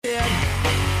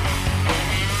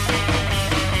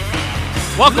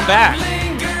Welcome back.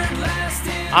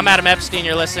 I'm Adam Epstein.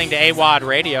 You're listening to AWadd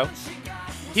Radio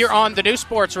here on the new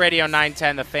Sports Radio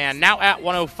 910 The Fan, now at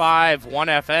 105.1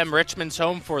 FM. Richmond's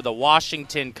home for the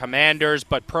Washington Commanders,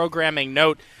 but programming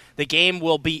note, the game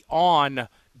will be on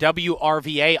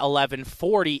WRVA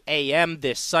 1140 AM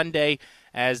this Sunday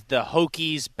as the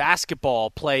Hokies basketball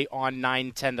play on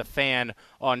 910 The Fan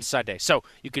on Sunday. So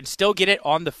you can still get it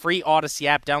on the free Odyssey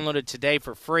app. Download it today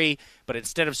for free, but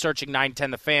instead of searching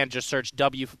 910 The Fan, just search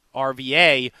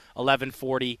WRVA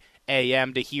 1140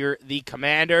 AM to hear the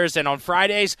Commanders. And on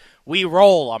Fridays, we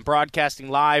roll. I'm broadcasting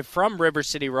live from River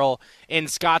City Roll in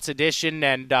Scott's Edition,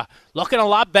 and looking a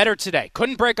lot better today.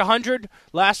 Couldn't break 100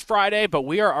 last Friday, but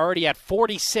we are already at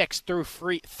 46 through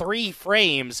three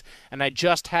frames, and I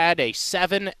just had a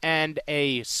 7 and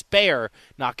a spare,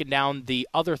 knocking down the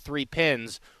other 3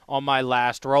 pins on my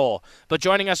last roll. But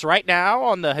joining us right now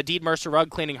on the Hadid Mercer Rug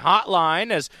Cleaning Hotline,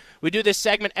 as we do this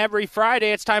segment every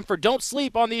Friday, it's time for Don't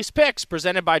Sleep on These Picks,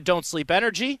 presented by Don't Sleep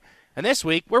Energy. And this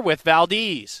week, we're with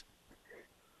Valdez.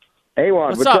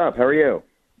 AWadd, what's up? How are you?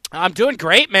 I'm doing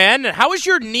great, man. How is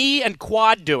your knee and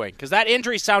quad doing? Because that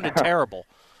injury sounded terrible.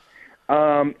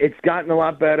 It's gotten a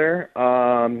lot better.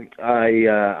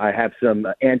 I have some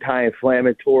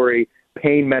anti-inflammatory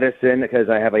pain medicine because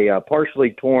I have a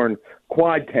partially torn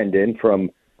quad tendon from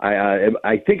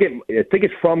I think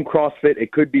it's from CrossFit.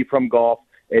 It could be from golf.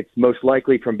 It's most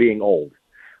likely from being old.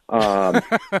 That's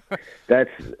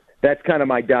kind of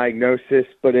my diagnosis,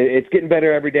 but it's getting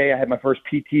better every day. I had my first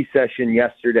PT session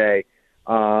yesterday,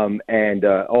 and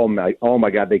oh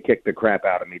my God, they kicked the crap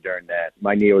out of me during that.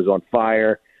 My knee was on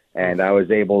fire, and I was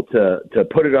able to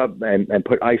put it up and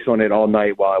put ice on it all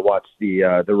night while I watched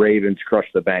the Ravens crush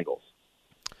the Bengals.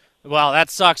 Well, that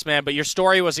sucks, man, but your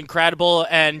story was incredible,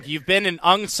 and you've been an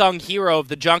unsung hero of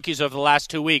the Junkies over the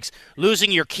last 2 weeks.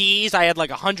 Losing your keys, I had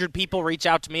like 100 people reach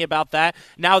out to me about that.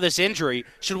 Now this injury.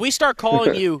 Should we start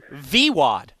calling you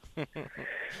VWadd?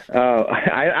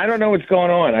 I don't know what's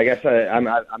going on. I guess I'm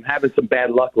having some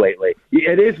bad luck lately.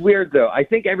 It is weird, though. I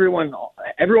think everyone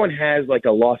has like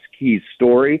a lost keys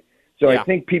story. So yeah. I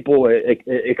think people,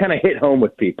 it kind of hit home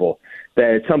with people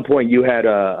that at some point you had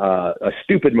a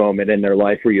stupid moment in their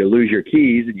life where you lose your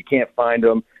keys and you can't find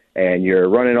them and you're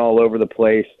running all over the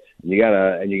place and you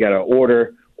gotta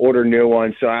order new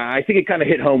ones. So I think it kind of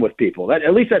hit home with people.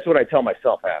 At least that's what I tell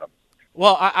myself, Adam.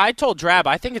 Well, I told Drab,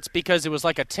 I think it's because it was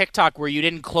like a TikTok where you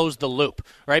didn't close the loop,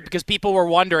 right? Because people were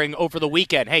wondering over the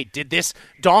weekend, hey, did this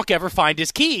donk ever find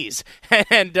his keys?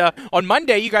 And on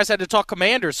Monday, you guys had to talk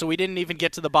Commanders, so we didn't even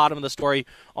get to the bottom of the story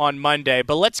on Monday.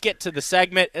 But let's get to the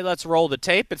segment, and let's roll the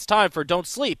tape. It's time for Don't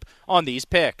Sleep on These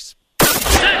Picks. Set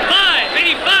 5,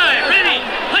 ready,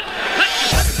 hut.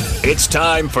 It's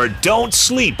time for Don't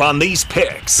Sleep on These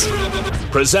Picks,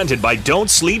 presented by Don't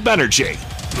Sleep Energy.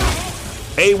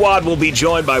 AWadd will be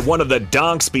joined by one of the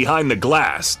donks behind the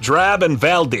glass, Drab and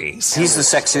Valdez. He's the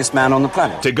sexiest man on the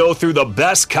planet. To go through the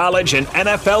best college and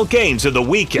NFL games of the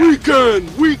weekend.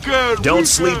 Don't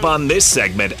sleep on this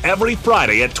segment every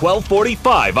Friday at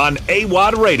 12:45 on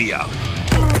AWadd Radio.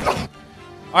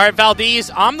 All right,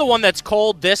 Valdez, I'm the one that's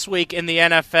cold this week in the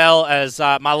NFL, as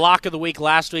my lock of the week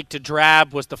last week to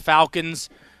Drab was the Falcons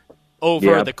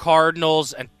over the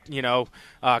Cardinals, and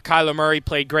Kyler Murray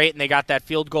played great, and they got that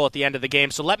field goal at the end of the game.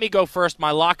 So let me go first.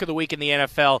 My lock of the week in the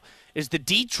NFL is the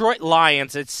Detroit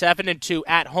Lions at 7-2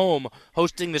 at home,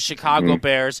 hosting the Chicago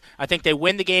Bears. I think they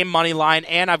win the game money line,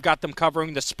 and I've got them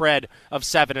covering the spread of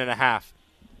 7.5.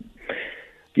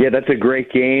 Yeah, that's a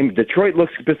great game. Detroit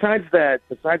looks besides that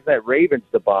Ravens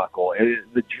debacle,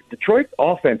 the Detroit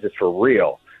offense is for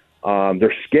real.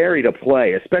 They're scary to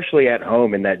play, especially at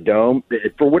home in that dome.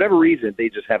 For whatever reason, they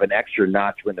just have an extra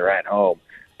notch when they're at home.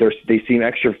 They seem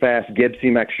extra fast. Gibbs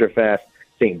seem extra fast.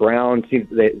 St. Brown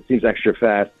seems extra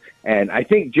fast. And I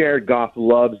think Jared Goff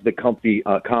loves the comfy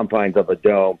confines of a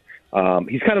dome.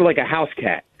 He's kind of like a house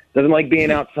cat. Doesn't like being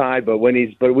outside, but when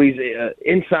he's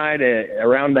inside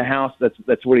around the house,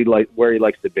 that's what where he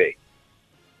likes to be.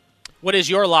 What is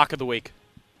your lock of the week?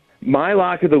 My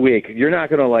lock of the week. You're not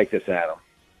going to like this, Adam.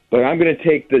 But I'm going to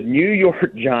take the New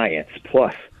York Giants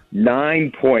plus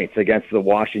 9 points against the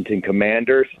Washington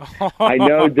Commanders. I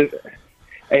know that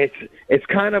it's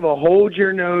kind of a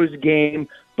hold-your-nose game,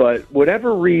 but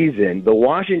whatever reason, the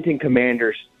Washington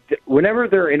Commanders, whenever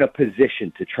they're in a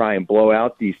position to try and blow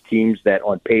out these teams that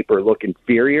on paper look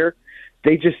inferior,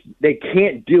 they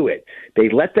can't do it. They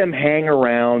let them hang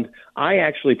around. I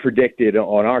actually predicted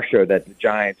on our show that the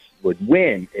Giants would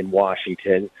win in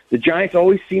Washington. The Giants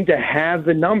always seem to have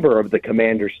the number of the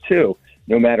Commanders, too.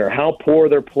 No matter how poor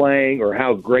they're playing or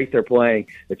how great they're playing,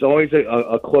 it's always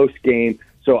a close game.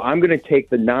 So I'm going to take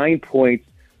the 9 points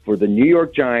for the New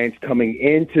York Giants coming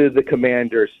into the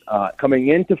Commanders, coming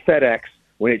into FedEx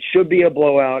when it should be a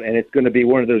blowout, and it's going to be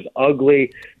one of those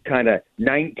ugly kind of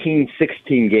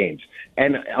 19-16 games.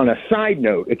 And on a side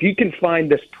note, if you can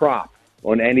find this prop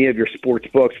on any of your sports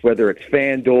books, whether it's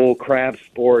FanDuel, Crab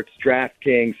Sports,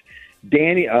 DraftKings,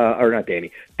 Danny DeVito.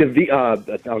 The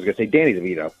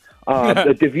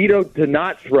DeVito to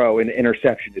not throw an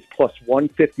interception is plus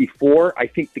 154. I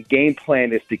think the game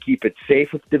plan is to keep it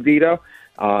safe with DeVito,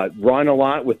 run a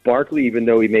lot with Barkley, even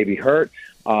though he may be hurt.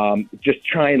 Just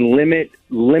try and limit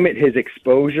his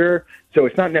exposure. So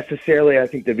it's not necessarily, I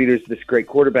think DeVito's this great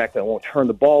quarterback that won't turn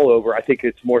the ball over. I think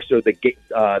it's more so the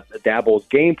Daboll's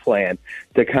game plan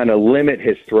to kind of limit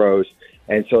his throws.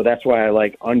 And so that's why I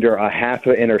like under a half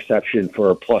an interception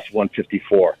for plus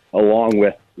 154, along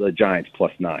with the Giants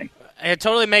plus 9. It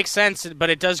totally makes sense, but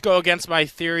it does go against my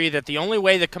theory that the only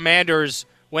way the Commanders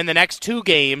win the next two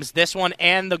games, this one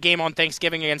and the game on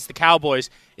Thanksgiving against the Cowboys,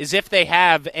 is if they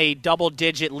have a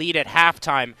double-digit lead at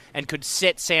halftime and could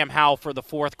sit Sam Howell for the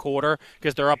fourth quarter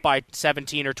because they're up by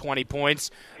 17 or 20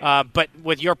 points. But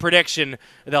with your prediction,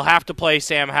 they'll have to play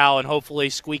Sam Howell and hopefully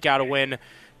squeak out a win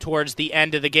towards the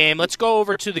end of the game. Let's go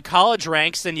over to the college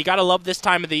ranks, and you got to love this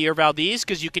time of the year, Valdez,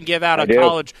 because you can give out a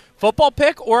college football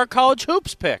pick or a college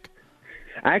hoops pick.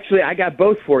 Actually, I got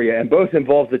both for you, and both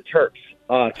involve the Terps.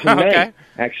 Tonight,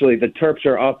 actually, the Terps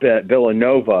are up at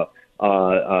Villanova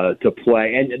to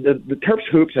play. And the Terps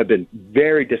hoops have been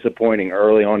very disappointing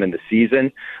early on in the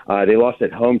season. They lost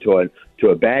at home to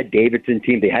a bad Davidson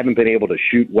team. They haven't been able to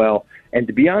shoot well. And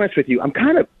to be honest with you, I'm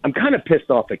kind of pissed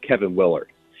off at Kevin Willard,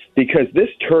 because this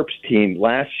Terps team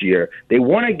last year, they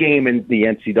won a game in the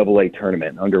NCAA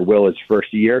tournament under Willard's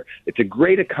first year. It's a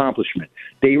great accomplishment.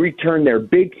 They returned their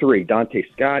big three, Dante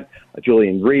Scott,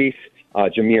 Julian Reese,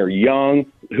 Jameer Young,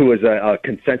 who was a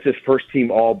consensus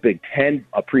first-team All-Big Ten,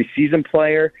 a preseason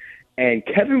player. And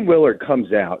Kevin Willard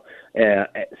comes out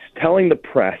telling the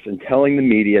press and telling the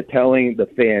media, telling the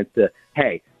fans that,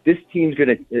 hey, this team's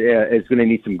is going to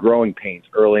need some growing pains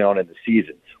early on in the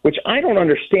season, which I don't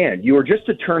understand. You are just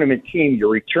a tournament team. You're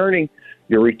returning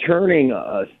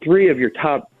three of your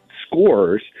top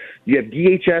scorers. You have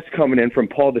DHS coming in from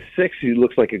Paul VI, who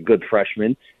looks like a good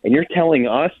freshman, and you're telling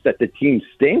us that the team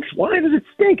stinks? Why does it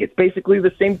stink? It's basically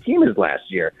the same team as last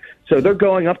year. So they're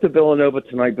going up to Villanova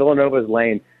tonight. Villanova is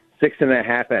laying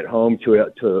 6.5 at home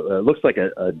to looks like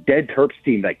a dead Terps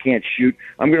team that can't shoot.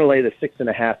 I'm going to lay the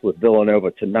 6.5 with Villanova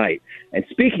tonight. And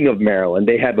speaking of Maryland,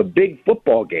 they have a big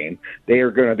football game. They are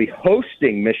going to be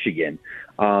hosting Michigan.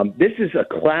 This is a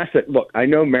classic. Look, I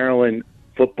know Maryland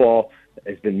football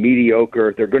has been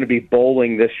mediocre. They're going to be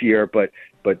bowling this year, but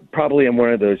probably in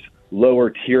one of those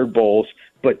lower tier bowls.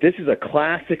 But this is a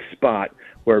classic spot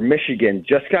where Michigan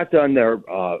just got done their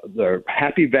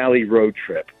Happy Valley road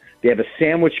trip. They have a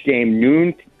sandwich game,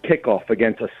 noon kickoff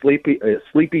against a sleepy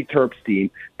Terps team.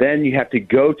 Then you have to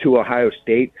go to Ohio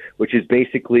State, which is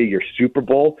basically your Super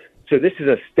Bowl. So this is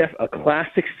a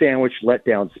classic sandwich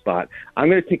letdown spot. I'm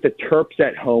going to take the Terps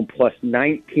at home plus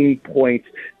 19 points,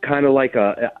 kind of like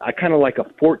a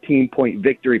 14-point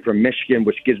victory from Michigan,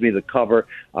 which gives me the cover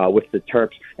with the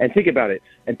Terps. And think about it.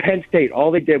 And Penn State,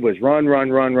 all they did was run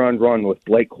with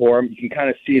Blake Corum. You can kind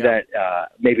of see that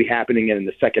maybe happening in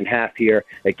the second half here.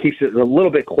 It keeps it a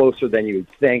little bit closer than you would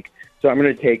think. So I'm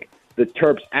going to take the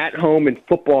Terps at home in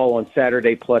football on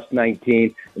Saturday plus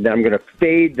 19, and then I'm going to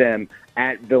fade them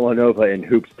at Villanova in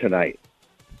hoops tonight.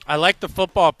 I like the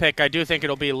football pick. I do think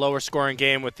it'll be a lower scoring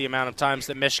game with the amount of times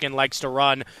that Michigan likes to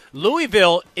run.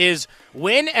 Louisville is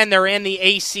win, and they're in the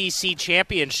ACC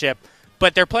championship,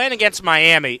 but they're playing against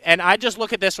Miami. And I just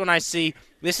look at this when I see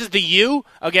this is the U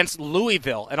against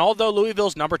Louisville. And although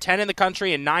Louisville's number 10 in the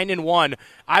country and 9-1,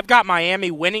 I've got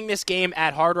Miami winning this game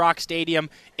at Hard Rock Stadium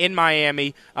in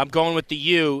Miami. I'm going with the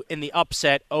U in the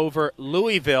upset over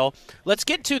Louisville. Let's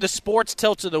get to the sports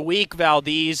tilt of the week,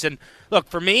 Valdez. And look,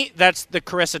 for me, that's the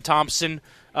Carissa Thompson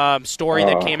story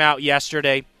that came out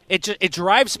yesterday. It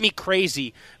drives me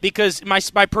crazy because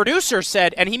my producer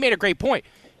said, and he made a great point,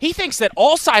 he thinks that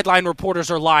all sideline reporters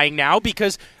are lying now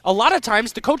because a lot of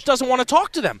times the coach doesn't want to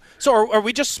talk to them. So are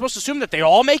we just supposed to assume that they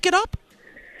all make it up?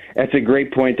 That's a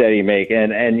great point that you make,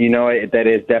 and you know that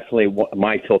is definitely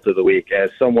my tilt of the week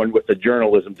as someone with a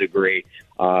journalism degree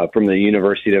from the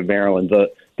University of Maryland.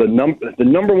 The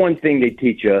number one thing they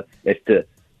teach you is to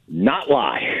not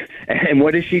lie. And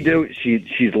what does she do?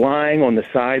 She's lying on the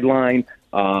sideline,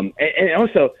 and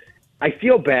also, I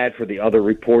feel bad for the other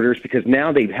reporters because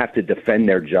now they have to defend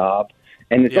their job.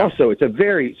 And it's a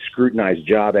very scrutinized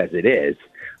job as it is.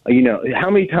 You know,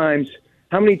 how many times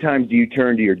How many times do you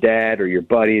turn to your dad or your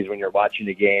buddies when you're watching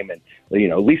the game and,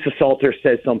 Lisa Salter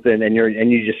says something and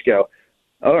you just go,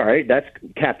 all right, that's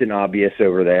Captain Obvious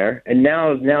over there. And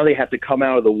now they have to come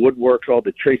out of the woodworks. All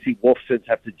the Tracy Wolfsons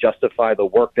have to justify the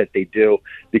work that they do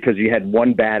because you had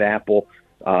one bad apple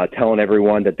telling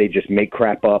everyone that they just make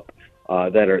crap up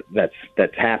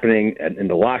that's happening in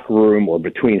the locker room or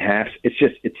between halves. It's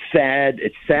sad.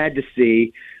 It's sad to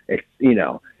see. And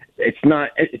to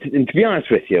be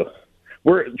honest with you,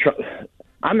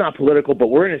 I'm not political, but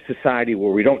we're in a society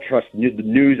where we don't trust the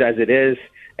news as it is.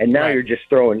 And now you're just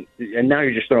throwing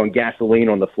gasoline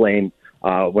on the flame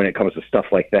when it comes to stuff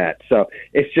like that. So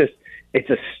it's a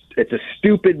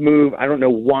stupid move. I don't know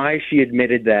why she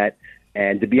admitted that.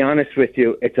 And to be honest with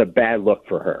you, it's a bad look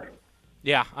for her.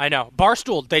 Yeah, I know.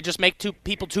 Barstool, they just make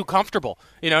people too comfortable.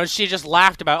 She just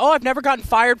laughed about, I've never gotten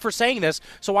fired for saying this,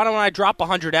 so why don't I drop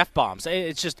 100 F-bombs?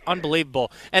 It's just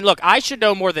unbelievable. And look, I should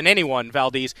know more than anyone,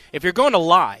 Valdez, if you're going to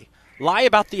lie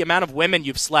about the amount of women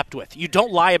you've slept with. You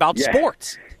don't lie about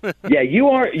sports. Yeah, you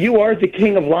are the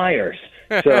king of liars.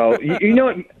 So,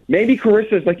 maybe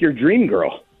Carissa's like your dream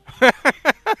girl.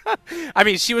 I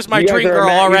mean, she was my dream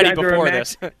girl already before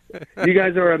this. You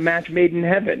guys are a match made in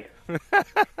heaven.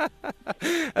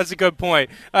 That's a good point.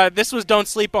 This was Don't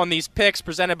Sleep on These Picks,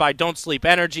 presented by Don't Sleep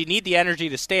Energy. Need the energy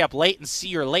to stay up late and see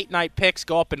your late-night picks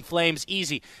go up in flames?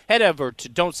 Easy. Head over to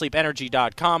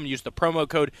don'tsleepenergy.com. Use the promo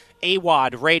code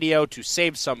AWadd Radio to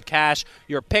save some cash.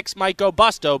 Your picks might go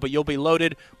busto, but you'll be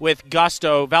loaded with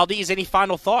gusto. Valdez, any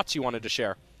final thoughts you wanted to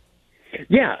share?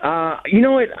 Yeah, you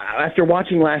know what? After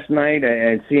watching last night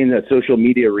and seeing the social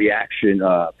media reaction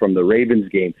from the Ravens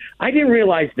game, I didn't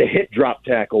realize the hit drop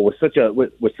tackle was such a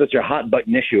hot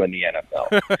button issue in the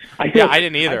NFL. I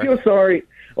didn't either. I feel sorry.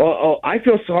 I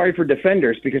feel sorry for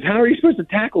defenders because how are you supposed to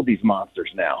tackle these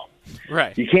monsters now?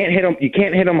 Right. You can't hit them. You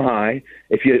can't hit them high.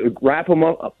 If you wrap them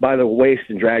up by the waist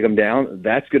and drag them down,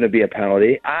 that's going to be a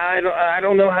penalty. I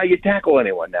don't know how you tackle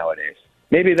anyone nowadays.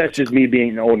 Maybe that's just me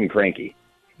being old and cranky.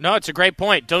 No, it's a great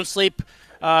point. Don't Sleep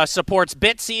supports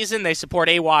Bit Season. They support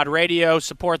AWadd Radio.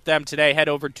 Support them today. Head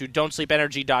over to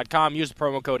don'tsleepenergy.com. Use the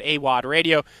promo code AWadd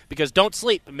Radio because Don't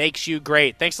Sleep makes you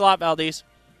great. Thanks a lot, Valdez.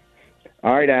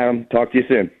 All right, Adam. Talk to you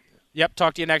soon. Yep,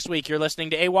 talk to you next week. You're listening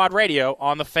to AWadd Radio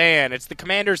on The Fan. It's the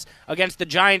Commanders against the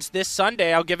Giants this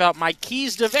Sunday. I'll give out my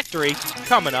keys to victory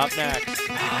coming up next.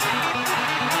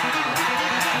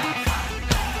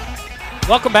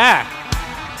 Welcome back.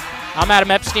 I'm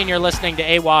Adam Epstein. You're listening to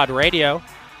AWadd Radio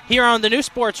here on the new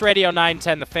Sports Radio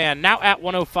 910 The Fan, now at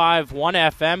 105.1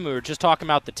 FM. We were just talking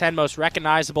about the 10 most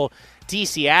recognizable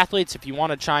DC athletes. If you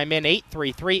want to chime in,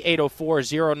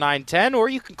 833-804-0910, or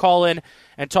you can call in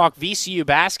and talk VCU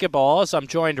basketball, as I'm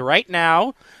joined right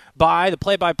now by the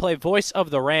play-by-play voice of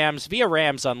the Rams via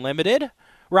Rams Unlimited,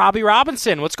 Robby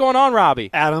Robinson. What's going on, Robby?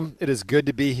 Adam, it is good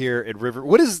to be here at River.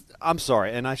 I'm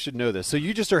sorry, and I should know this. So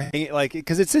you just are hanging,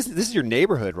 because this is your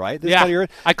neighborhood, right?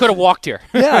 I could have walked here.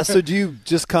 Yeah, so do you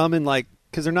just come and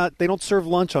because they don't serve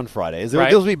lunch on Fridays.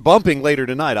 They'll be bumping later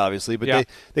tonight, obviously, but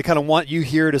they kind of want you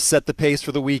here to set the pace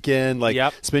for the weekend.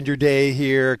 Spend your day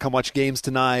here, come watch games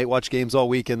tonight, watch games all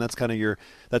weekend. That's kind of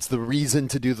that's the reason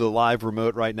to do the live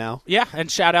remote right now. Yeah,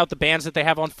 and shout out the bands that they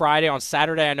have on Friday. On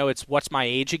Saturday, I know it's What's My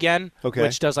Age Again,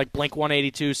 which does Blink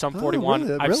 182, Sum 41.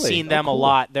 Really? I've seen them a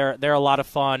lot. They're a lot of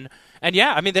fun. And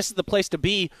yeah, I mean, this is the place to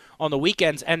be on the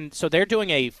weekends. And so they're doing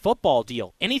a football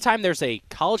deal. Anytime there's a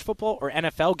college football or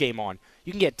NFL game on,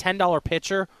 you can get $10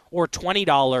 pitcher or $20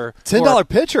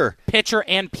 $10 pitcher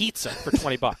and pizza for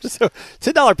 $20. So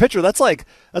 $10 pitcher, that's like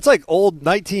old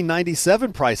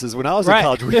 1997 prices when I was in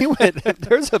college. We went.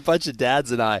 There's a bunch of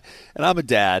dads and I'm a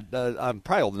dad. I'm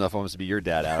probably old enough almost to be your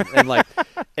dad, Adam.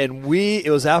 And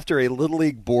it was after a Little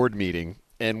League board meeting,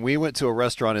 and we went to a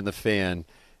restaurant in the Fan.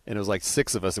 And it was like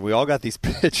 6 of us, and we all got these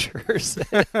pitchers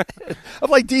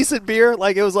of decent beer. It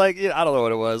was I don't know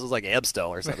what it was. It was like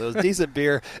Amstel or something. It was decent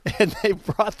beer, and they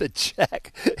brought the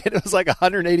check, and it was like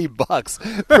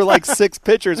 $180 for 6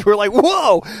 pitchers. We're like,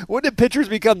 whoa! When did pitchers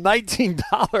become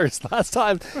 $19? Last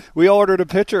time we ordered a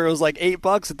pitcher, it was like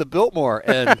 $8 at the Biltmore,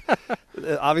 and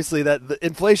obviously that the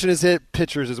inflation has hit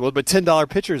pitchers as well. But $10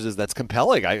 pitchers that's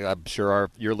compelling. I'm sure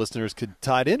your listeners could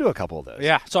tie it into a couple of those.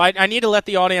 Yeah. So I need to let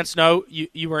the audience know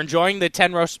you were enjoying the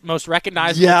 10 most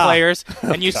recognizable players,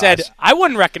 and you said, I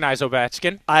wouldn't recognize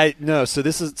Ovechkin.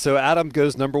 So Adam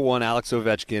goes number 1, Alex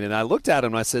Ovechkin, and I looked at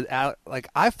him and I said,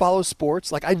 I follow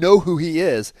sports, I know who he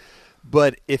is,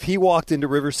 but if he walked into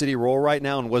River City Roll right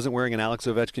now and wasn't wearing an Alex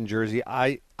Ovechkin jersey,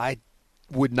 I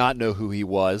would not know who he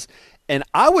was. And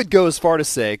I would go as far to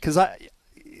say, because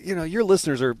your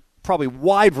listeners are probably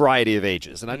wide variety of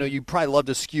ages. And I know you probably love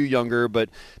to skew younger, but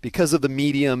because of the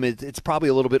medium, it's probably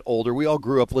a little bit older. We all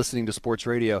grew up listening to sports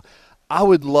radio. I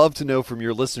would love to know from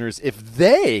your listeners if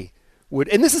they would,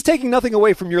 and this is taking nothing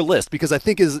away from your list because I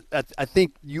think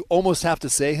you almost have to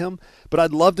say him, but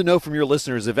I'd love to know from your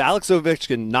listeners if Alex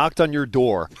Ovechkin knocked on your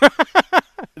door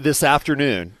this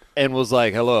afternoon and was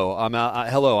like, "Hello, I'm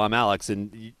Alex,"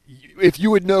 and if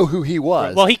you would know who he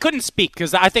was. Well, he couldn't speak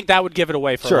because I think that would give it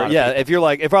away for a lot of people.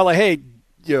 If I'm like, hey.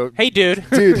 Hey, dude,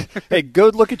 hey, go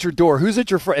look at your door. Who's at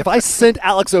your front? If I sent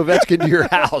Alex Ovechkin to your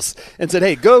house and said,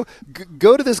 hey, go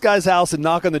to this guy's house and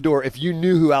knock on the door, if you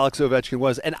knew who Alex Ovechkin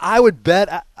was, and I would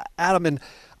bet, Adam, and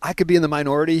I could be in the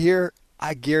minority here,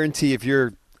 I guarantee if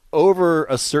you're over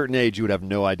a certain age, you would have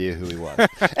no idea who he was.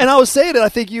 And I was saying it, I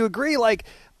think you agree,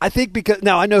 I think because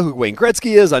now I know who Wayne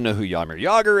Gretzky is, I know who Jaromir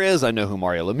Jagr is, I know who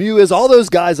Mario Lemieux is, all those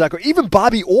guys, even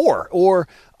Bobby Orr, or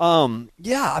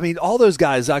all those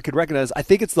guys I could recognize. I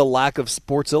think it's the lack of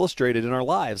Sports Illustrated in our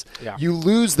lives. Yeah. You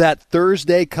lose that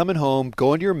Thursday coming home,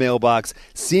 going to your mailbox,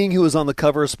 seeing who was on the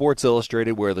cover of Sports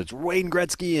Illustrated, whether it's Wayne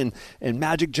Gretzky and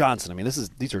Magic Johnson. I mean,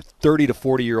 these are 30 to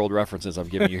 40-year-old references I'm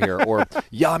giving you here, or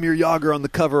Jaromir Jagr on the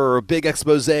cover, or a big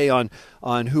expose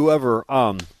on whoever.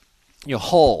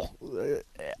 Hull.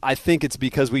 I think it's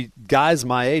because guys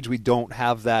my age, we don't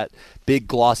have that big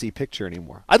glossy picture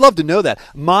anymore. I'd love to know that.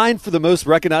 Mine for the most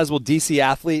recognizable DC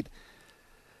athlete,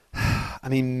 I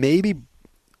mean, maybe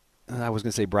I was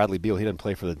going to say Bradley Beal. He didn't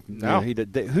play for the No.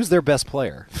 Who's their best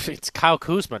player? It's Kyle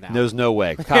Kuzma now. There's no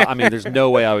way. There's no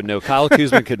way I would know. Kyle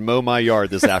Kuzma could mow my yard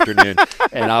this afternoon,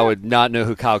 and I would not know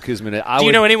who Kyle Kuzma is. Do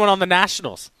you know anyone on the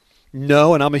Nationals?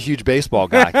 No, and I'm a huge baseball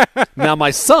guy. Now,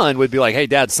 my son would be like, hey,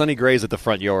 Dad, Sonny Gray's at the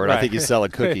front yard. Right. I think he's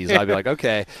selling cookies. I'd be like,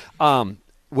 okay.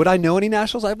 Would I know any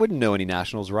Nationals? I wouldn't know any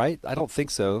Nationals, right? I don't think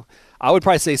so. I would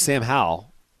probably say Sam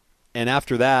Howell. And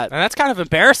after that... And that's kind of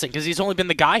embarrassing because he's only been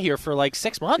the guy here for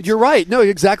 6 months. You're right. No, you're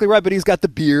exactly right. But he's got the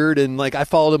beard, and I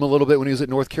followed him a little bit when he was at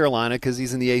North Carolina because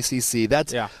he's in the ACC.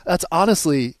 That's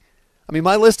honestly... I mean,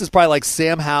 my list is probably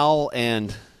Sam Howell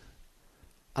and...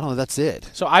 I don't know. That's it.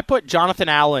 So I put Jonathan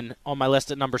Allen on my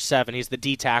list at number 7. He's the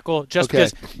D tackle, just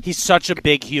because he's such a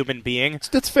big human being.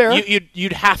 That's fair.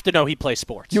 You'd have to know he plays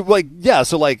sports.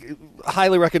 So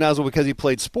highly recognizable because he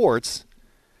played sports.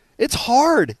 It's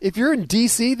hard if you're in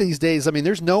DC these days. I mean,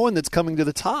 there's no one that's coming to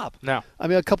the top. No. I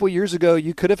mean, a couple of years ago,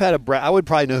 you could have had I would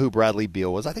probably know who Bradley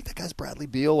Beal was. I think that guy's Bradley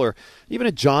Beal, or even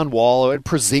a John Wall or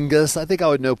Porzingis. I think I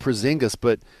would know Porzingis,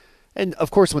 but. And,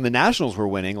 of course, when the Nationals were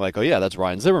winning, that's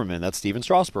Ryan Zimmerman, that's Steven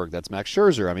Strasburg, that's Max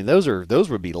Scherzer. I mean, those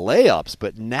would be layups.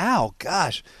 But now,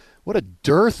 gosh, what a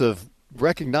dearth of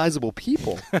recognizable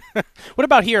people. What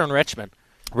about here in Richmond?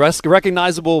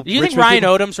 Recognizable. Do you think Ryan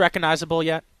Odom's recognizable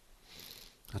yet?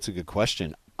 That's a good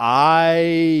question.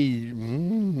 I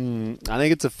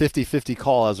think it's a 50-50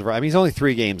 call. He's only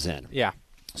 3 games in. Yeah.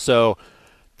 So...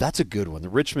 That's a good one. The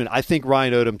Richmond, I think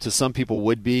Ryan Odom to some people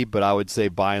would be, but I would say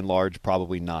by and large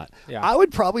probably not. Yeah. I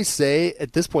would probably say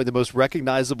at this point the most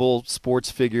recognizable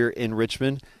sports figure in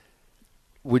Richmond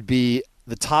would be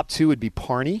the top 2 would be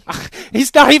Parney.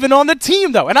 He's not even on the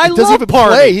team though, and I love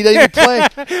Parney. He doesn't even play.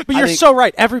 But you're so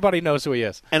right. Everybody knows who he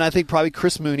is. And I think probably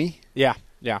Chris Mooney. Yeah.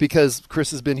 Because Chris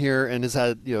has been here and has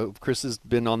had, Chris has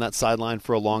been on that sideline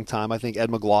for a long time. I think Ed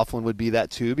McLaughlin would be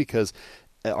that too because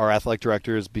our athletic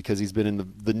directors, because he's been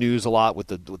in the news a lot with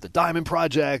the Diamond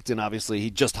Project, and obviously he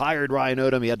just hired Ryan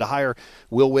Odom. He had to hire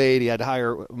Will Wade. He had to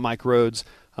hire Mike Rhodes.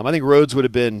 I think Rhodes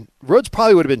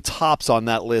probably would have been tops on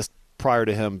that list prior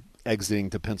to him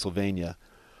exiting to Pennsylvania.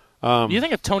 You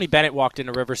think if Tony Bennett walked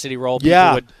into River City Roll,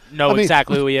 people would know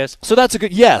exactly who he is? So that's a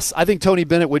good yes. I think Tony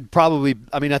Bennett would probably,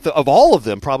 of all of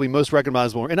them, probably most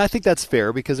recognizable. And I think that's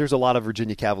fair because there's a lot of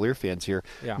Virginia Cavalier fans here,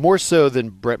 more so than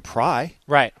Brett Pry.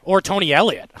 Right. Or Tony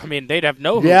Elliott. I mean, they'd have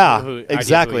no who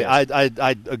exactly.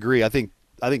 I agree. I think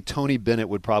Tony Bennett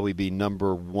would probably be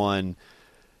number 1.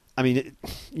 I mean,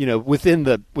 within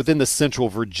the Central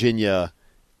Virginia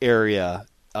area,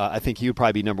 I think he would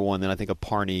probably be number 1. Then I think a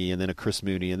Parney, and then a Chris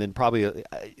Mooney, and then probably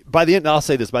by the end. I'll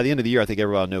say this: by the end of the year, I think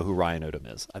everyone will know who Ryan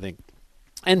Odom is. I think,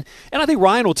 and I think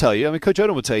Ryan will tell you. I mean, Coach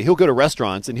Odom will tell you he'll go to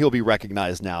restaurants and he'll be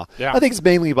recognized now. Yeah. I think it's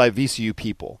mainly by VCU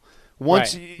people.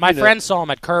 Once my friend saw him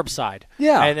at Curbside.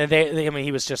 Yeah, and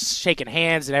he was just shaking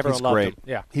hands, and everyone loved him.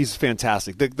 Yeah, he's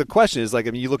fantastic. The question is,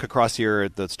 you look across here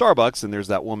at the Starbucks, and there's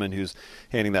that woman who's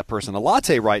handing that person a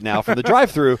latte right now from the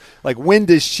drive-through. When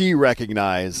does she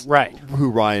recognize who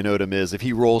Ryan Odom is if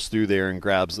he rolls through there and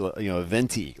grabs a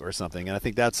venti or something? And I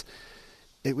think that's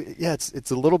it's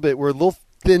a little bit, we're a little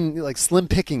thin, slim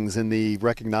pickings in the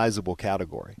recognizable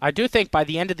category. I do think by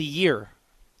the end of the year,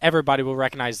 everybody will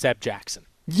recognize Zeb Jackson.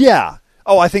 Yeah.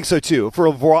 Oh, I think so too, for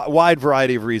a wide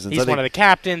variety of reasons. He's one of the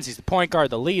captains. He's the point guard,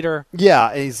 the leader.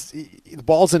 Yeah, the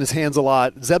ball's in his hands a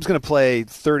lot. Zeb's going to play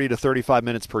 30 to 35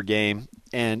 minutes per game,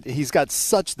 and he's got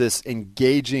such this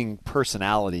engaging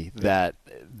personality that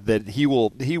he will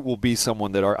be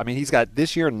someone that he's got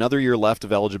this year another year left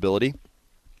of eligibility,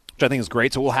 which I think is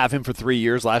great. So we'll have him for 3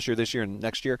 years, last year, this year, and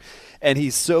next year. And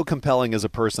he's so compelling as a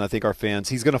person. I think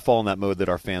he's going to fall in that mode that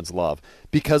our fans love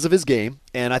because of his game.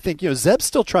 And I think, Zeb's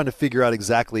still trying to figure out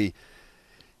exactly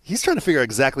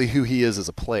who he is as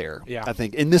a player. Yeah. I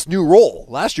think in this new role.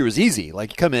 Last year was easy. Like,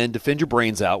 you come in, defend your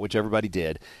brains out, which everybody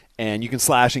did, and you can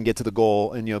slash and get to the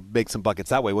goal and, make some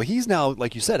buckets that way. Well, he's now,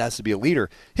 like you said, has to be a leader.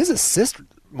 His assist,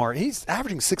 Mark, he's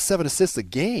averaging 6-7 assists a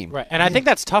game. Right, and I think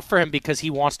that's tough for him because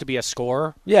he wants to be a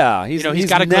scorer. Yeah, he's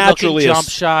got a good-looking jump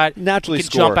shot. Naturally, he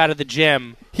can jump out of the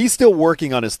gym. He's still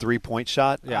working on his 3-point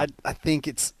shot. Yeah. I think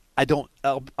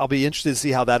I'll be interested to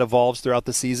see how that evolves throughout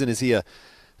the season. Is he a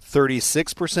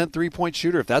 36% 3-point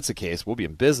shooter? If that's the case, we'll be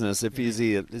in business. If is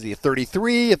he a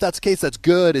 33? If that's the case, that's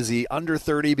good. Is he under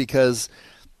 30 because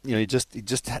he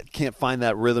just can't find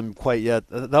that rhythm quite yet?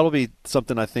 That'll be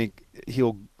something I think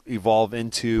he'll evolve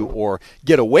into or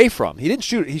get away from. He didn't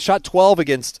shoot. He shot 12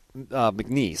 against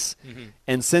McNeese,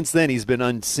 and since then he's been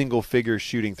on single figures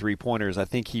shooting 3-pointers. I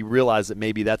think he realized that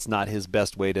maybe that's not his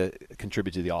best way to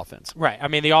contribute to the offense. Right. I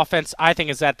mean, the offense, I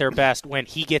think, is at their best when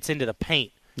he gets into the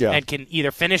paint. Yeah. And can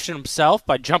either finish it himself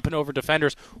by jumping over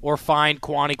defenders or find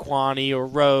Kwani or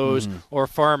Rose or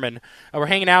Furman. We're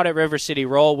hanging out at River City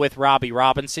Roll with Robby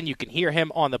Robinson. You can hear him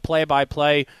on the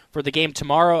play-by-play for the game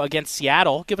tomorrow against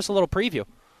Seattle. Give us a little preview.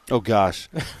 Oh, gosh.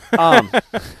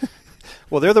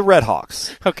 Well, they're the Red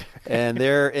Hawks. Okay. And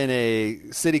they're in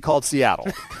a city called Seattle.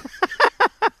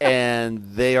 And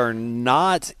they are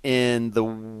not in the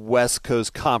West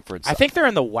Coast Conference. I think they're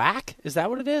in the WAC. Is that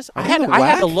what it is? I in had the to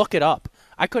WAC? look it up.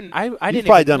 I couldn't. I didn't. You've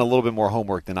probably done a little bit more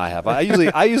homework than I have. I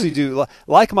usually do,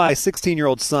 like my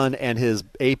 16-year-old son and his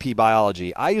AP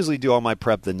biology. I usually do all my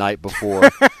prep the night before,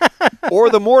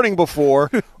 or the morning before,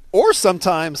 or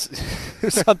sometimes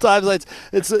it's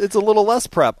a little less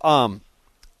prep.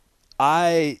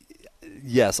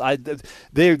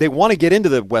 They want to get into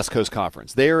the West Coast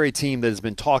Conference. They are a team that has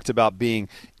been talked about being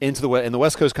into and the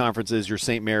West Coast Conference is your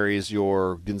St. Mary's,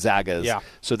 your Gonzagas. Yeah.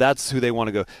 So that's who they want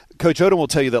to go. Coach Odom will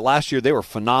tell you that last year they were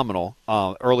phenomenal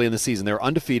early in the season. They were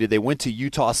undefeated. They went to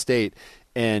Utah State,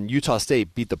 and Utah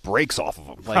State beat the brakes off of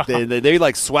them. Like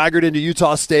they swaggered into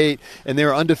Utah State, and they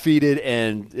were undefeated.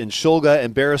 And Shulga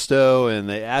and Barstow and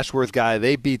the Ashworth guy,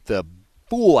 they beat the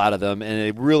fool out of them, and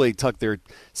it really tucked their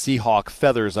Seahawk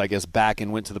feathers, I guess, back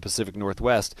and went to the Pacific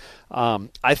Northwest.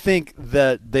 I think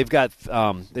that they've got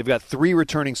 3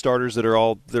 returning starters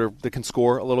that can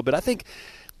score a little bit. I think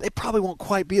they probably won't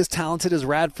quite be as talented as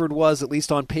Radford was, at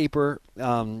least on paper,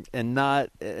 and not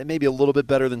maybe a little bit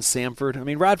better than Samford. I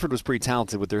mean, Radford was pretty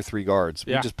talented with their 3 guards.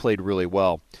 Yeah. We just played really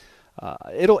well.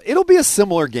 It'll be a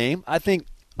similar game, I think.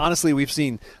 Honestly, we've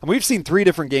seen 3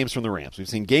 different games from the Rams. We've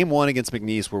seen game 1 against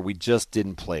McNeese where we just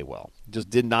didn't play well. Just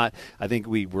did not. I think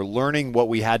we were learning what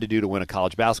we had to do to win a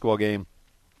college basketball game.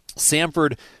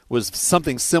 Samford was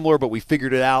something similar, but we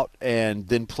figured it out and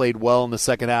then played well in the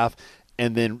second half.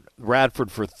 And then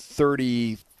Radford for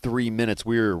 33 minutes,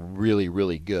 we were really,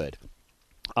 really good.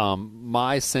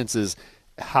 My sense is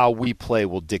how we play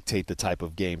will dictate the type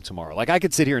of game tomorrow. Like, I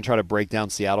could sit here and try to break down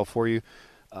Seattle for you,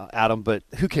 Adam, but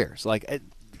who cares? Like,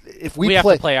 if we have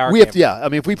play, to play our game. I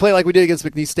mean, if we play like we did against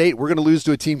McNeese State, we're going to lose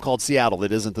to a team called Seattle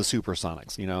that isn't the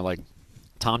Supersonics. Like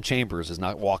Tom Chambers is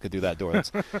not walking through that door.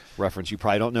 That's a reference you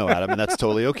probably don't know, Adam, and that's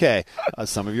totally okay.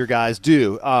 Some of your guys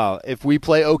do. If we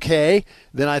play okay,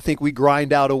 then I think we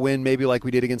grind out a win maybe like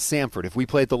we did against Samford. If we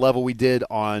play at the level we did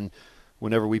on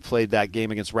whenever we played that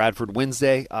game against Radford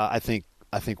Wednesday, I think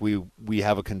we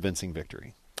have a convincing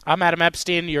victory. I'm Adam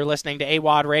Epstein. You're listening to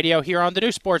AWadd Radio here on the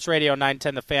new Sports Radio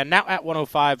 910 The Fan, now at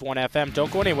 105.1 FM.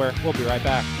 Don't go anywhere. We'll be right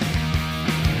back.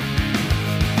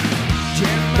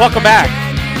 Welcome back.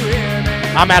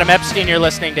 I'm Adam Epstein. You're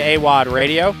listening to AWadd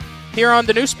Radio here on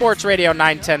the new Sports Radio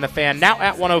 910 The Fan, now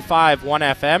at 105.1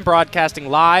 FM, broadcasting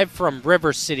live from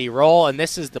River City Roll, and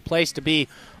this is the place to be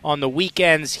on the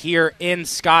weekends here in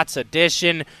Scott's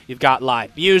Addition. You've got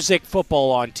live music,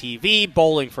 football on TV,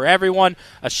 bowling for everyone,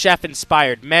 a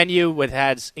chef-inspired menu with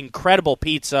has incredible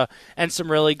pizza and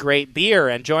some really great beer.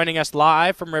 And joining us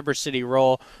live from River City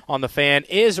Roll on The Fan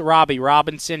is Robby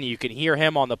Robinson. You can hear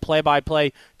him on the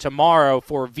play-by-play tomorrow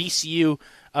for VCU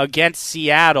against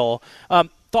Seattle.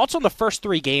 Thoughts on the first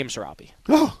 3 games, Robby?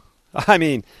 Oh, I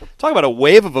mean, talk about a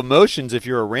wave of emotions if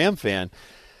you're a Ram fan.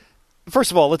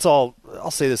 First of all,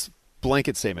 I'll say this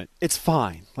blanket statement. It's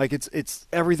fine. Like, it's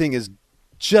everything is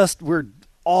we're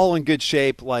all in good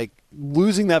shape. Like,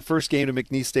 losing that first game to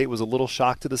McNeese State was a little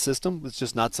shock to the system. It's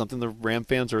just not something the Ram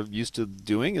fans are used to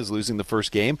doing, is losing the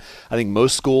first game. I think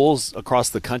most schools across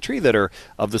the country that are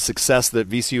of the success that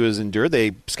VCU has endured,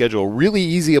 they schedule a really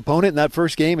easy opponent in that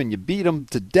first game, and you beat them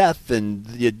to death, and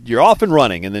you're off and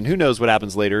running. And then who knows what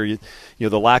happens later.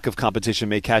 The lack of competition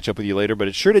may catch up with you later, but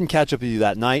it sure didn't catch up with you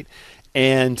that night.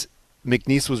 And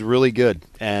McNeese was really good,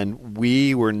 and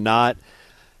we were not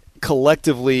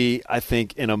collectively, I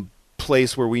think, in a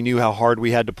place where we knew how hard we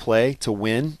had to play to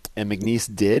win, and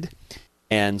McNeese did.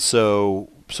 And so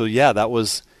yeah, that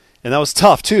was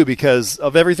tough too, because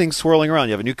of everything swirling around.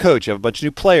 You have a new coach, you have a bunch of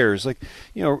new players,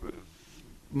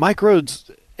 Mike Rhodes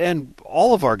and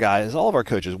all of our guys, all of our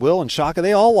coaches, Will and Shaka,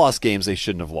 they all lost games they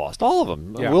shouldn't have lost. All of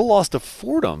them. Yeah. Will lost to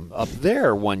Fordham up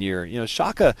there one year.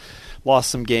 Shaka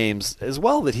lost some games as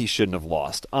well that he shouldn't have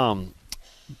lost.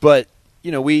 But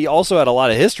we also had a lot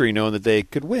of history knowing that they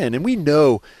could win, and we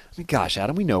know. Gosh,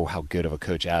 Adam, we know how good of a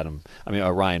coach Ryan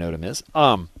Odom is.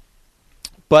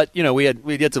 But we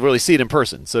had to really see it in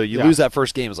person. So you lose that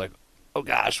first game, it's like, oh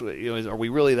gosh, are we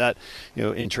really that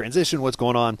in transition? What's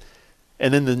going on?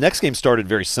 And then the next game started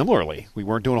very similarly. We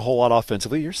weren't doing a whole lot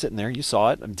offensively. You're sitting there, you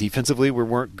saw it. Defensively, we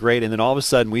weren't great. And then all of a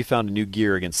sudden, we found a new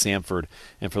gear against Samford.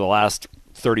 And for the last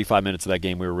 35 minutes of that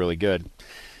game, we were really good.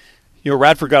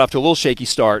 Radford got off to a little shaky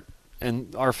start.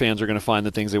 And our fans are going to find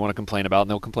the things they want to complain about, and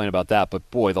they'll complain about that. But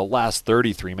boy, the last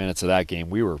 33 minutes of that game,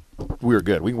 we were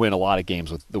good. We win a lot of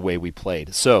games with the way we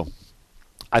played. So,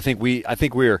 I think we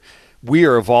are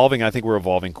evolving. I think we're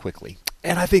evolving quickly.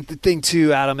 And I think the thing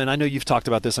too, Adam, and I know you've talked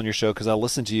about this on your show because I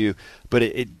listened to you, but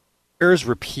it bears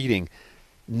repeating.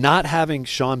 Not having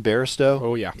Sean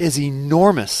Barstow is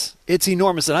enormous. It's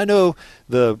enormous. And I know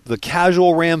the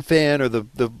casual Ram fan or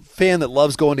the fan that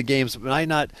loves going to games might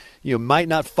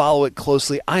not follow it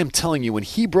closely. I am telling you, when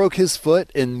he broke his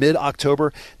foot in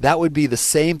mid-October, that would be the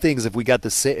same thing as if we got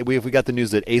the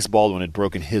news that Ace Baldwin had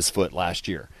broken his foot last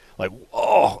year.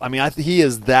 He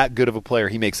is that good of a player.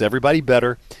 He makes everybody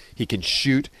better. He can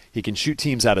shoot. He can shoot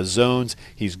teams out of zones.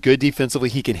 He's good defensively.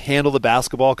 He can handle the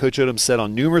basketball. Coach Odom said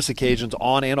on numerous occasions,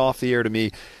 on and off the air to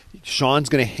me, Sean's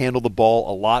going to handle the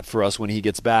ball a lot for us when he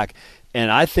gets back.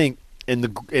 And I think,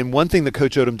 and one thing that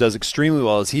Coach Odom does extremely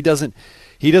well is he doesn't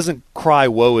cry,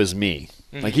 woe is me.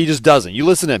 Mm-hmm. Like, he just doesn't. You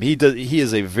listen to him. He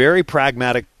is a very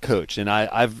pragmatic coach, and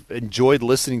I've enjoyed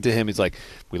listening to him. He's like,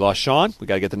 we lost Sean. We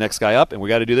got to get the next guy up, and we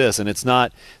got to do this. And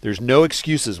there's no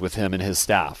excuses with him and his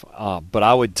staff. But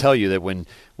I would tell you that when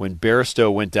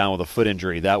Barstow went down with a foot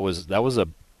injury, it was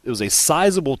a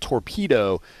sizable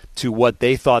torpedo to what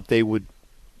they thought they would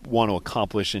want to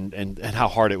accomplish and how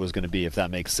hard it was going to be, if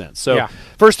that makes sense. So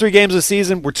First 3 games of the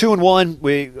season, we're 2-1.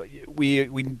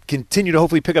 We continue to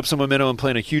hopefully pick up some momentum and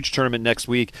play in a huge tournament next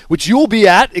week, which you'll be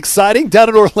at. Exciting, down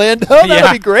in Orlando.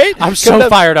 That'll be great. I'm so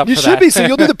fired up for that. You should be. So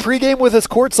you'll do the pregame with us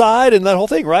courtside and that whole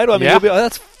thing, right?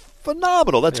 That's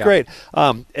phenomenal. That's great.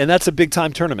 And that's a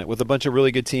big-time tournament with a bunch of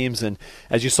really good teams. And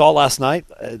as you saw last night,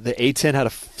 the A-10 had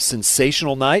a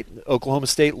sensational night. Oklahoma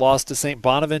State lost to St.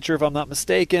 Bonaventure, if I'm not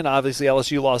mistaken. Obviously,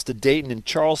 LSU lost to Dayton and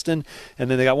Charleston. And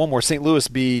then they got one more. St. Louis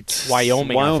beat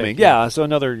Wyoming. I think, yeah, so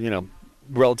another,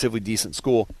 relatively decent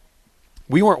school.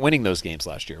 We weren't winning those games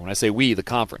last year. When I say we, the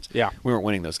conference. Yeah. We weren't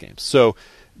winning those games. So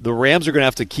the Rams are going to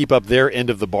have to keep up their end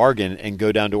of the bargain and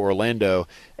go down to Orlando.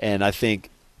 And I think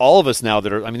all of us now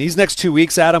these next 2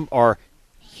 weeks, Adam, are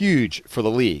huge for the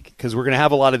league because we're going to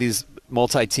have a lot of these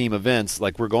multi-team events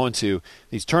like we're going to,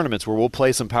 these tournaments where we'll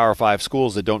play some Power 5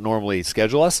 schools that don't normally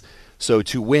schedule us. So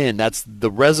to win, that's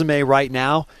the resume right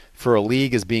now for a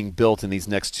league is being built in these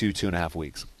next 2.5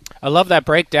 weeks. I love that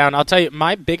breakdown. I'll tell you,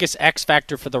 my biggest X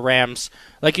factor for the Rams,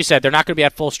 like you said, they're not going to be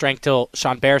at full strength till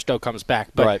Sean Barstow comes back.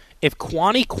 But if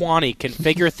Kwani can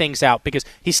figure things out, because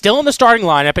he's still in the starting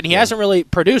lineup and he hasn't really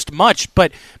produced much,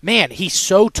 but man, he's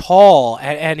so tall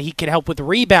and he can help with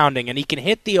rebounding and he can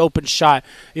hit the open shot.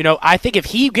 I think if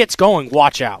he gets going,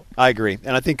 watch out. I agree.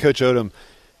 And I think Coach Odom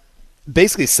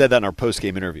basically said that in our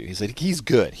post-game interview. He said he's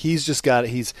good.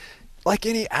 He's like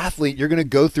any athlete, you're going to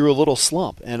go through a little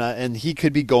slump, and he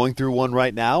could be going through one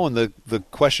right now. And the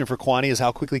question for Kwani is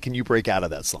how quickly can you break out of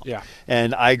that slump? Yeah,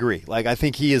 and I agree. Like I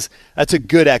think that's a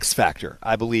good X factor,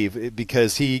 I believe,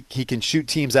 because he can shoot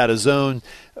teams out of zone.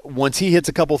 Once he hits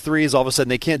a couple threes, all of a sudden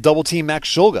they can't double team Max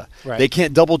Shulga. Right. They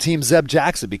can't double team Zeb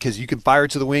Jackson because you can fire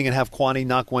to the wing and have Kwani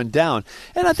knock one down.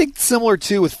 And I think similar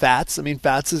too with Fats. I mean,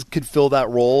 Fats could fill that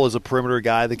role as a perimeter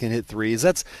guy that can hit threes.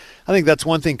 I think that's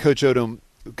one thing Coach Odom.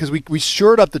 Because we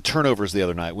shored up the turnovers the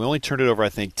other night. We only turned it over, I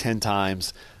think, 10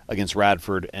 times against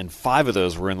Radford, and 5 of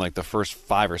those were in like the first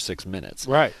 5 or 6 minutes.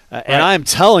 Right. And I'm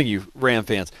telling you, Ram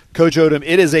fans, Coach Odom,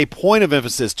 it is a point of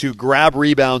emphasis to grab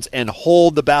rebounds and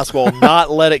hold the basketball, not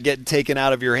let it get taken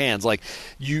out of your hands. Like,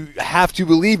 you have to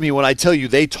believe me when I tell you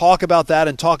they talk about that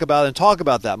and talk about it and talk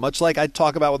about that, much like I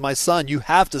talk about with my son. You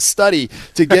have to study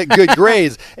to get good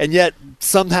grades, and yet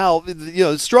somehow,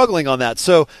 struggling on that.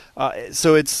 So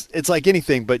it's like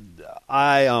anything, but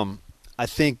I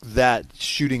think that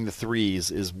shooting the threes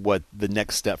is what the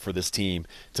next step for this team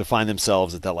to find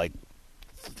themselves at that, like,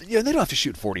 they don't have to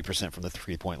shoot 40% from the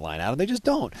three-point line, Adam. They just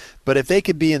don't. But if they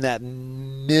could be in that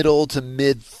middle to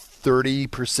mid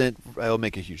 30%, it'll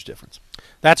make a huge difference.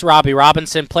 That's Robby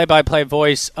Robinson, play-by-play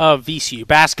voice of VCU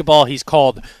Basketball. He's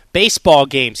called baseball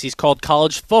games. He's called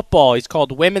college football. He's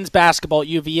called women's basketball at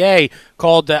UVA,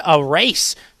 called a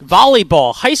race,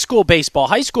 volleyball, high school baseball,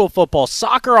 high school football,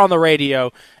 soccer on the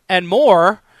radio, and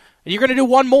more. You're going to do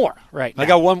one more right now. I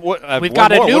got one. We've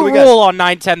got a new rule on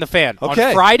 910 The Fan. Okay.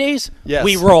 On Fridays, yes,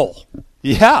 we roll.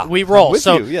 Yeah, we roll.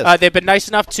 So yes. They've been nice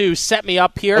enough to set me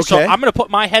up here. Okay. So I'm going to put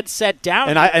my headset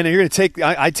down. And you're going to take.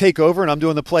 I take over, and I'm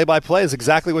doing the play-by-play. Is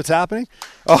exactly what's happening.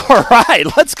 All right,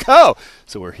 let's go.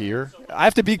 So we're here. I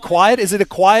have to be quiet. Is it a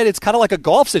quiet? It's kind of like a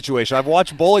golf situation. I've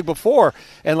watched bowling before,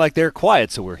 and like they're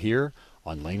quiet. So we're here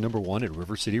on lane number 1 at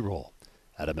River City Roll.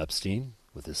 Adam Epstein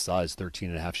with his size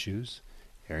 13.5 shoes,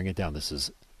 airing it down. This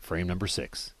is frame number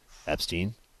 6.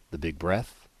 Epstein, the big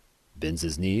breath, bends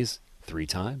his knees 3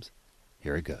 times.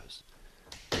 Here it goes.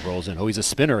 He rolls in. Oh, he's a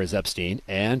spinner, is Epstein,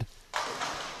 and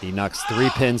he knocks 3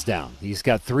 pins down. He's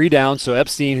got 3 down, so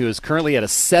Epstein, who is currently at a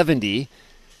 70,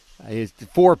 is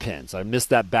 4 pins. I missed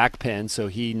that back pin, so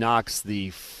he knocks the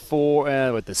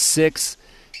 4 with the 6,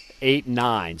 8,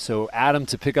 9. So Adam,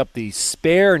 to pick up the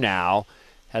spare now,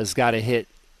 has got to hit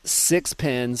 6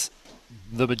 pins,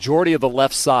 the majority of the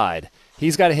left side.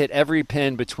 He's got to hit every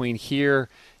pin between here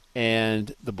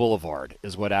and the boulevard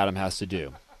is what Adam has to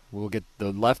do. We'll get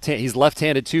the left hand. He's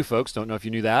left-handed too, folks. Don't know if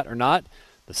you knew that or not.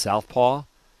 The southpaw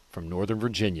from Northern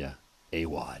Virginia,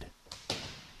 AWadd.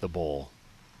 The bowl.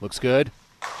 Looks good.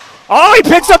 Oh, he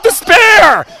picks up the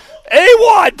spare!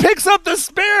 AWadd picks up the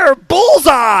spare.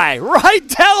 Bullseye right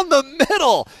down the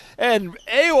middle. And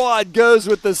AWadd goes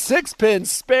with the 6-pin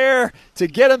spare to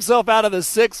get himself out of the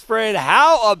 6th frame.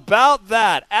 How about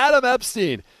that? Adam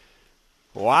Epstein.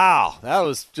 Wow, that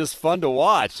was just fun to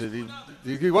watch.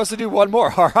 He wants to do one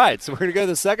more. All right, so we're going to go to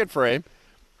the 2nd frame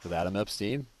with Adam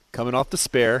Epstein coming off the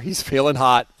spare. He's feeling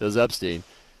hot, does Epstein.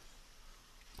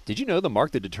 Did you know the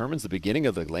mark that determines the beginning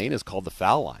of the lane is called the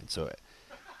foul line? So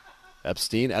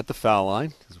Epstein at the foul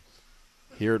line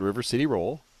here at River City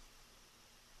Roll.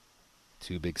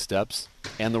 2 big steps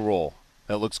and the roll.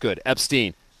 That looks good.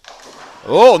 Epstein.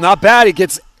 Oh, not bad. He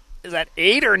gets, is that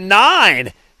 8 or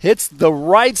 9? Hits the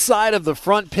right side of the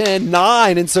front pin,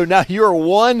 9, and so now you're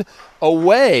 1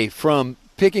 away from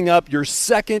picking up your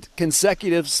 2nd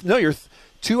consecutive. No, your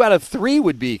 2 out of 3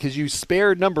 would be because you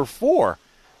spared number 4,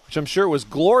 which I'm sure was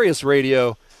glorious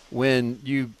radio when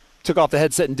you took off the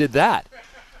headset and did that.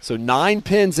 So 9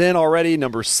 pins in already.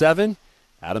 Number 7,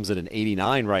 Adam's at an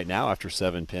 89 right now after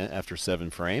 7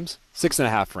 frames,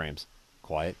 6.5 frames.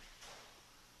 Quiet.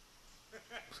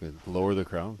 Just gonna lower the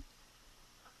crown.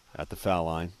 At the foul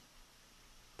line,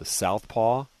 the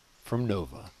southpaw from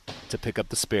Nova to pick up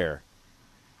the spare.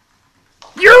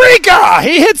 Eureka!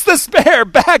 He hits the spare.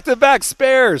 Back-to-back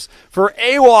spares for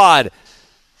AWadd.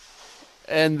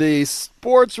 And the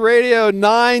Sports Radio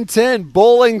 910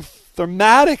 bowling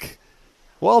thematic.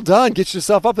 Well done. Get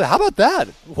yourself up there. How about that?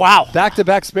 Wow.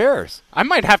 Back-to-back spares. I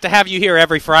might have to have you here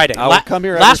every Friday. I would come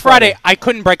here every Last Friday. Friday, I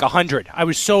couldn't break 100. I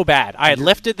was so bad. I had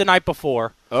lifted the night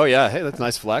before. Oh, yeah. Hey, that's a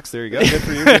nice flex. There you go. Good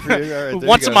for you. Good for you. All right,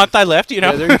 Once a month I lift,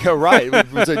 Yeah, there you go. Right.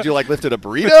 So did you lifted a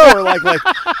burrito or like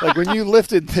when you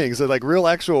lifted things, like real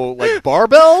actual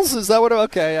barbells? Is that what?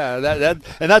 Okay, yeah.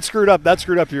 That screwed up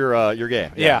your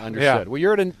game. Yeah, understood. yeah. Well,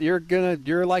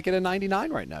 you're like at a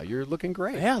 99 right now. You're looking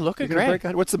great. Yeah, looking great.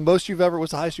 What's the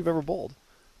highest you've ever bowled?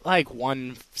 Like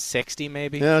 160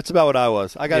 maybe. Yeah, that's about what I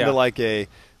was. I got into like a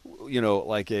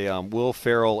Will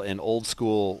Ferrell in Old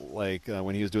School,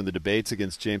 when he was doing the debates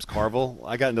against James Carville.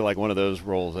 I got into like one of those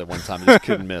roles at one time and just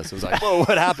couldn't miss. It was like, whoa,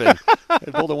 what happened? I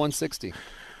bowled a 160.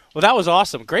 Well, that was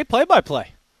awesome. Great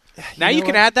play-by-play. Now you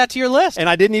can add that to your list. And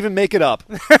I didn't even make it up.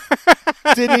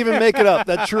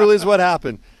 That truly is what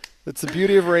happened. That's the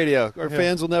beauty of radio. Our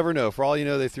fans will never know. For all you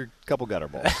know, they threw a couple gutter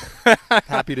balls.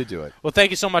 Happy to do it. Well,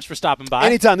 thank you so much for stopping by.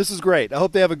 Anytime. This is great. I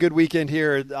hope they have a good weekend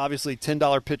here. Obviously,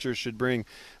 $10 pitchers should bring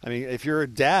 – if you're a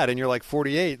dad and you're like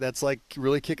 48, that's like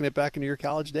really kicking it back into your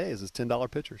college days is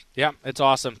 $10 pitchers. Yeah, it's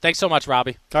awesome. Thanks so much,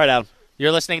 Robby. All right, Adam.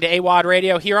 You're listening to AWadd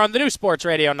Radio here on the new Sports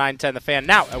Radio 910 The Fan,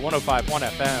 now at 105.1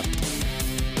 FM.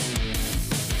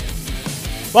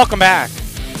 Welcome back.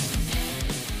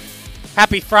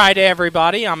 Happy Friday,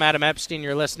 everybody. I'm Adam Epstein.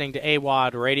 You're listening to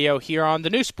AWadd Radio here on the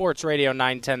new Sports Radio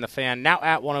 910 The Fan, now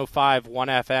at 105.1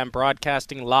 FM,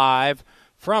 broadcasting live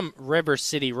from River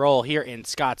City Roll here in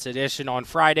Scott's Addition. On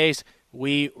Fridays,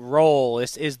 we roll.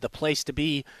 This is the place to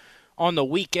be on the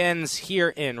weekends here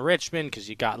in Richmond because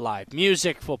you got live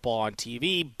music, football on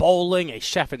TV, bowling, a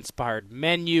chef-inspired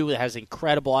menu that has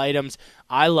incredible items.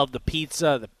 I love the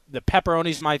pizza. The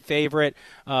pepperoni's my favorite,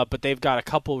 but they've got a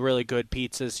couple really good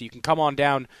pizzas. So you can come on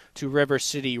down to River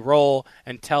City Roll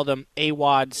and tell them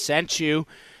AWadd sent you.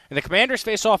 And the Commanders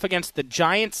face off against the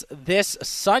Giants this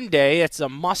Sunday. It's a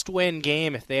must-win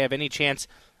game if they have any chance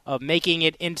of making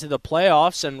it into the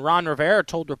playoffs. And Ron Rivera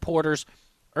told reporters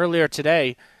earlier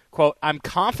today, quote, "I'm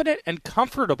confident and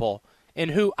comfortable in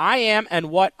who I am and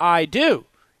what I do."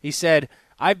 He said,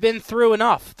 "I've been through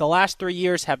enough. The last 3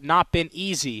 years have not been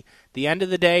easy. At the end of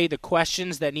the day, the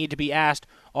questions that need to be asked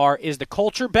are, is the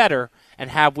culture better,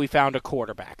 and have we found a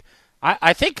quarterback?"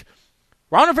 I think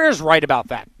Ron Rivera's right about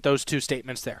that, those two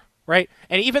statements there, right?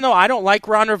 And even though I don't like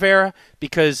Ron Rivera,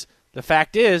 because the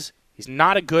fact is, he's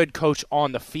not a good coach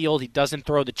on the field. He doesn't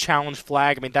throw the challenge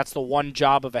flag. I mean, that's the one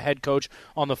job of a head coach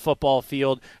on the football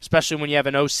field, especially when you have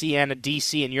an OC and a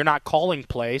DC and you're not calling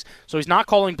plays. So he's not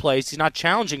calling plays. He's not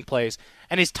challenging plays.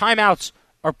 And his timeouts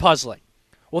are puzzling.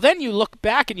 Well, then you look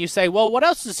back and you say, well, what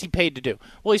else is he paid to do?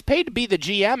 Well, he's paid to be the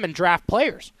GM and draft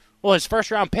players. Well, his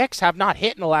first-round picks have not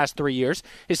hit in the last 3 years.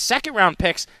 His second-round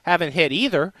picks haven't hit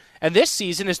either. And this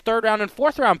season, his third-round and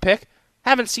fourth-round pick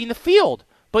haven't seen the field,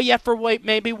 but yet for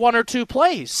maybe one or two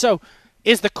plays. So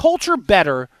is the culture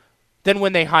better than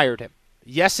when they hired him?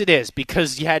 Yes, it is,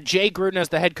 because you had Jay Gruden as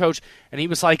the head coach, and he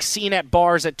was like seen at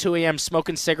bars at 2 a.m.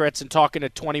 smoking cigarettes and talking to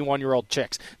 21-year-old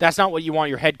chicks. That's not what you want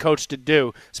your head coach to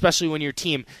do, especially when your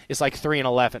team is like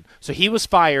 3-11. So he was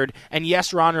fired, and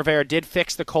yes, Ron Rivera did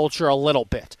fix the culture a little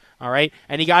bit. All right,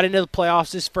 and he got into the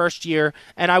playoffs his first year,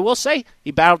 and I will say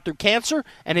he battled through cancer,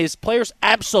 and his players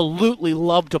absolutely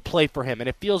love to play for him, and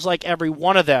it feels like every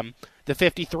one of them, the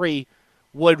 53,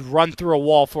 would run through a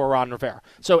wall for Ron Rivera.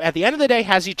 So at the end of the day,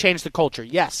 has he changed the culture?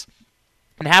 Yes.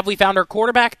 And have we found our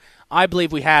quarterback? I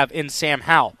believe we have in Sam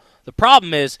Howell. The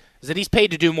problem is that he's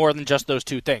paid to do more than just those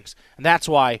two things. And that's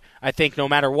why I think no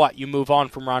matter what, you move on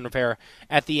from Ron Rivera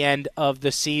at the end of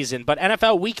the season. But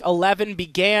NFL Week 11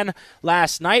 began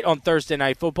last night on Thursday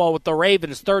Night Football with the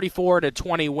Ravens'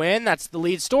 34-20 win. That's the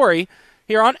lead story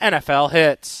here on NFL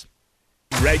Hits.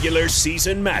 Regular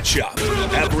season matchup.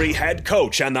 Every head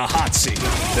coach on the hot seat.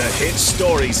 The hit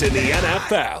stories in the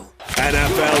NFL.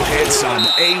 NFL Hits on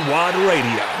AWadd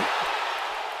Radio.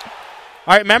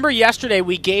 All right, remember yesterday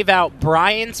we gave out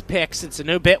Brian's picks. It's a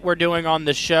new bit we're doing on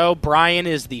the show. Brian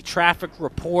is the traffic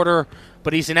reporter,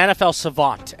 but he's an NFL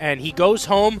savant. And he goes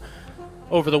home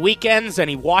over the weekends and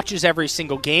he watches every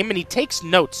single game and he takes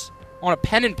notes on a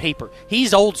pen and paper.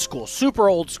 He's old school, super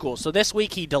old school. So this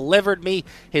week he delivered me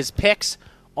his picks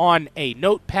on a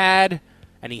notepad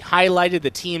and he highlighted the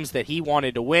teams that he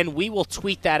wanted to win. We will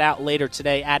tweet that out later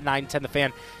today at 910 The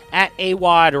Fan at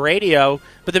AWadd Radio.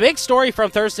 But the big story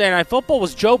from Thursday Night Football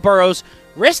was Joe Burrow's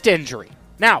wrist injury.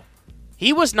 Now,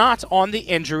 he was not on the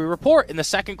injury report in the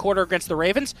second quarter against the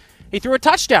Ravens. He threw a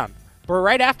touchdown. But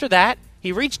right after that,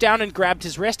 he reached down and grabbed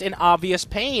his wrist in obvious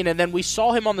pain. And then we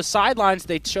saw him on the sidelines.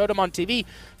 They showed him on TV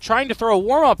trying to throw a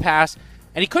warm-up pass,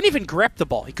 and he couldn't even grip the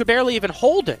ball. He could barely even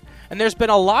hold it. And there's been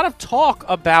a lot of talk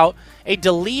about a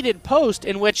deleted post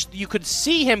in which you could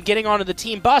see him getting onto the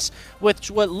team bus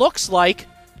with what looks like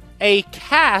a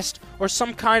cast or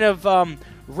some kind of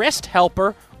wrist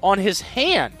helper on his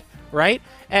hand, right?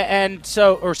 And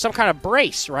so, or some kind of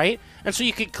brace, right? And so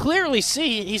you can clearly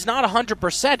see he's not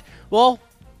 100%. Well,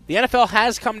 the NFL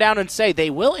has come down and say they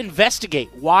will investigate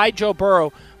why Joe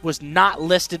Burrow was not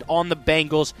listed on the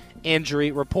Bengals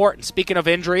injury report. And speaking of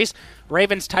injuries,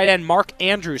 Ravens tight end Mark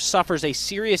Andrews suffers a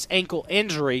serious ankle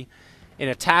injury in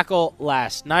a tackle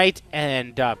last night,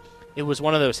 and it was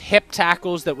one of those hip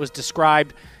tackles that was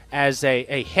described as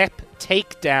a hip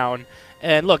takedown.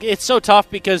 And look, it's so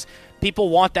tough because people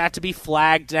want that to be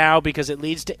flagged now because it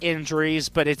leads to injuries,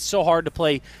 but it's so hard to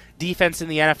play defense in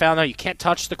the NFL now. You can't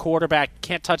touch the quarterback, you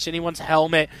can't touch anyone's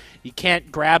helmet, you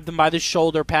can't grab them by the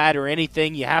shoulder pad or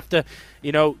anything. You have to,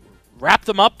 wrap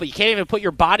them up, but you can't even put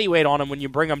your body weight on them when you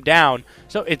bring them down.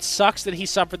 So it sucks that he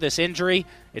suffered this injury.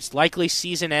 It's likely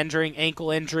season-ending ankle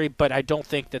injury, but I don't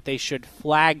think that they should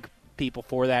flag people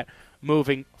for that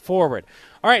moving forward.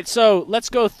 All right, so let's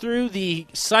go through the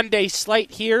Sunday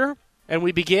slate here And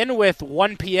we begin with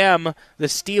 1 p.m., the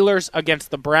Steelers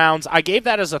against the Browns. I gave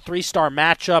that as a 3-star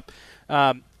matchup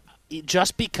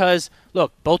just because,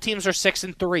 look, both teams are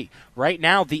 6-3. Right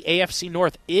now, the AFC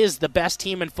North is the best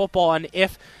team in football, and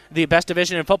if the best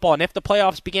division in football, and if the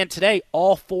playoffs began today,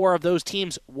 all 4 of those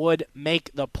teams would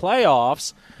make the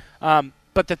playoffs.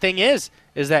 But the thing is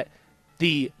that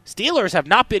the Steelers have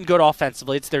not been good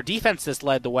offensively. It's their defense that's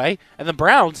led the way, and the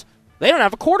Browns, they don't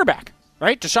have a quarterback.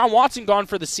 Right, Deshaun Watson gone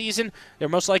for the season. They're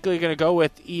most likely going to go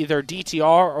with either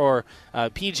DTR or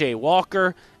P.J.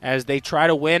 Walker as they try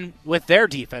to win with their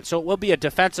defense. So it will be a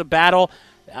defensive battle.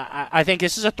 I think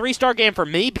this is a 3-star game for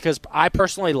me because I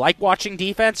personally like watching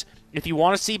defense. If you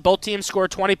want to see both teams score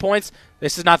 20 points,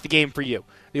 this is not the game for you.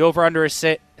 The over-under is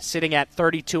sitting at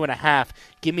 32.5.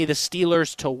 Give me the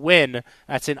Steelers to win.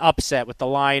 That's an upset with the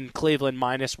line Cleveland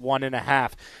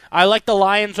 -1.5. I like the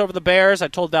Lions over the Bears. I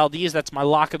told Valdez that's my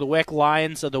lock of the week.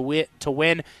 Lions to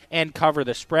win and cover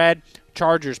the spread.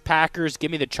 Chargers, Packers.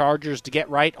 Give me the Chargers to get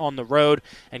right on the road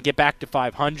and get back to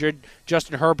 500.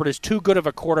 Justin Herbert is too good of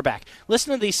a quarterback.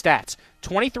 Listen to these stats.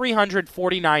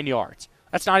 2,349 yards.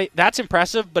 That's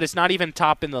impressive, but it's not even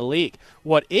top in the league.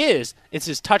 What is, it's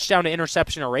his touchdown to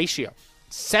interception ratio.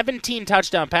 17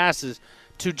 touchdown passes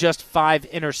to just 5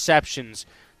 interceptions.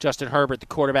 Justin Herbert, the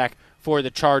quarterback for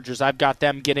the Chargers. I've got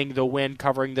them getting the win,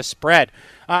 covering the spread.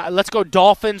 Let's go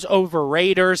Dolphins over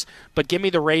Raiders, but give me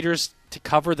the Raiders to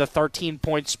cover the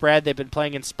 13-point spread. They've been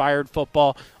playing inspired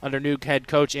football under new head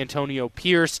coach Antonio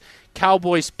Pierce.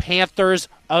 Cowboys, Panthers,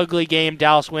 ugly game.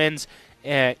 Dallas wins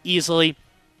easily.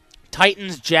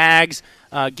 Titans, Jags,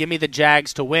 give me the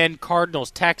Jags to win. Cardinals,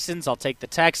 Texans, I'll take the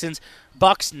Texans.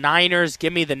 Bucks, Niners,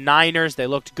 give me the Niners. They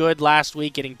looked good last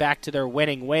week, getting back to their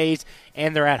winning ways,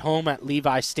 and they're at home at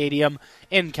Levi Stadium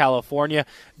in California.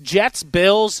 Jets,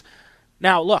 Bills.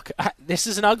 Now, look, this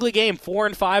is an ugly game,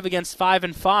 4-5 against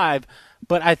 5-5,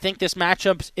 but I think this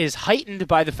matchup is heightened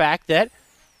by the fact that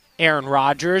Aaron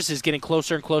Rodgers is getting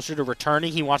closer and closer to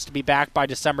returning. He wants to be back by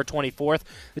December 24th,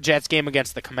 the Jets game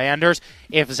against the Commanders.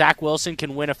 If Zach Wilson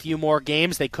can win a few more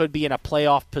games, they could be in a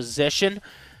playoff position.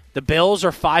 The Bills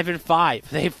are 5-5.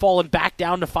 They've fallen back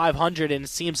down to 500, and it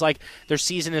seems like their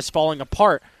season is falling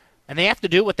apart. And they have to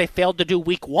do what they failed to do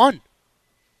week 1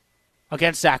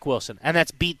 against Zach Wilson, and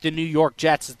that's beat the New York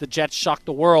Jets as the Jets shocked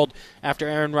the world after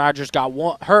Aaron Rodgers got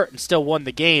hurt and still won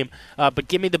the game. But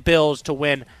give me the Bills to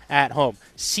win at home.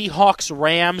 Seahawks,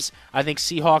 Rams. I think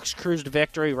Seahawks cruised to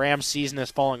victory. Rams' season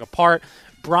is falling apart.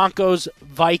 Broncos,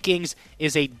 Vikings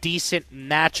is a decent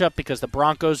matchup because the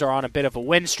Broncos are on a bit of a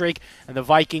win streak, and the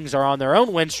Vikings are on their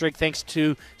own win streak thanks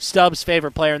to Stubbs'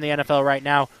 favorite player in the NFL right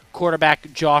now,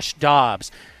 quarterback Josh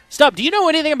Dobbs. Stub, do you know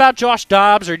anything about Josh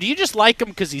Dobbs, or do you just like him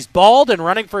because he's bald and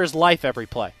running for his life every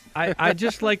play? I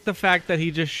just like the fact that he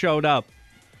just showed up,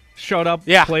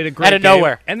 yeah, played a great out of game.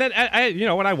 nowhere. And then,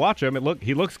 when I watch him,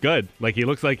 he looks good. Like, he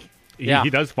looks like he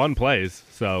does fun plays.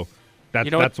 So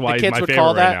that's why he's my favorite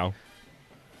right now.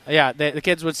 Yeah, the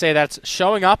kids would say that's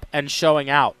showing up and showing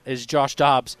out is Josh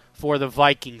Dobbs for the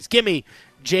Vikings. Give me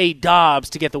J. Dobbs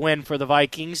to get the win for the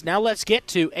Vikings. Now let's get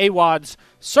to AWadd's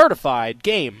certified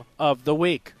game of the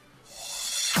week.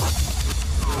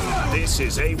 This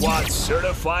is AWadd's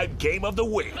certified game of the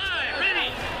week.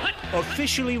 Ready,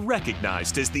 Officially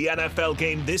recognized as the NFL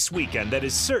game this weekend that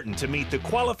is certain to meet the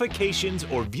qualifications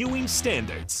or viewing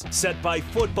standards set by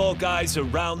football guys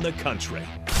around the country.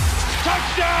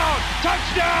 Touchdown!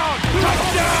 Touchdown!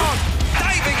 Touchdown!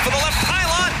 Diving for the left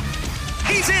pylon.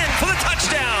 He's in for the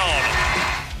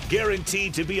touchdown.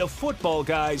 Guaranteed to be a football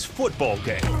guy's football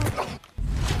game.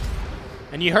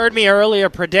 And you heard me earlier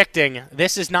predicting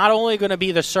this is not only going to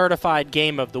be the certified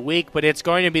game of the week, but it's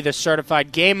going to be the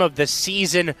certified game of the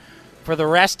season. For the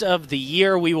rest of the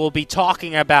year, we will be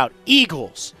talking about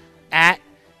Eagles at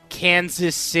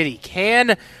Kansas City.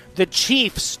 Can the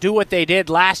Chiefs do what they did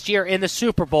last year in the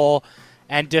Super Bowl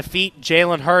and defeat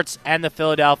Jalen Hurts and the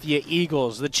Philadelphia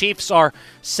Eagles? The Chiefs are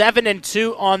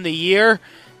 7-2 on the year,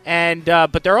 and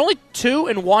but they're only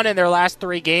 2-1 in their last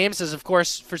 3 games, as of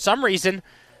course, for some reason,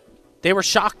 they were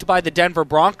shocked by the Denver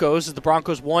Broncos as the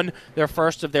Broncos won their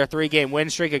first of their 3-game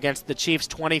win streak against the Chiefs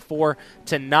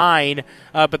 24-9.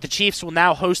 But the Chiefs will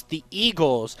now host the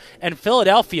Eagles. And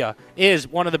Philadelphia is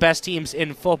one of the best teams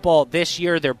in football this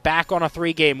year. They're back on a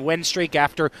 3-game win streak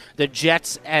after the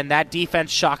Jets and that defense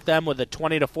shocked them with a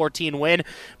 20-14 win.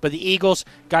 But the Eagles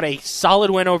got a solid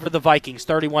win over the Vikings,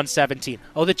 31-17.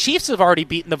 Oh, the Chiefs have already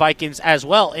beaten the Vikings as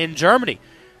well in Germany.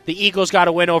 The Eagles got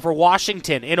a win over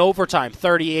Washington in overtime,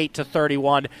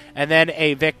 38-31, and then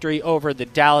a victory over the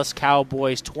Dallas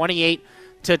Cowboys, 28-17.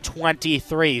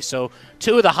 20-23. So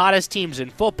two of the hottest teams in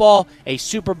football, a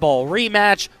Super Bowl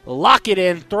rematch. Lock it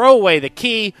in, throw away the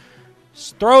key,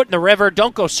 throw it in the river,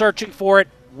 don't go searching for it.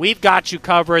 We've got you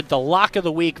covered. The lock of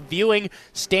the week viewing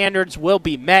standards will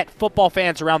be met. Football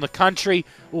fans around the country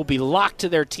will be locked to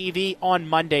their TV on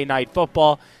Monday Night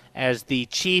Football as the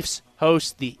Chiefs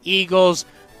host the Eagles.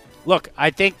 Look, I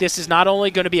think this is not only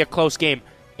going to be a close game,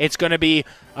 it's going to be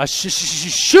a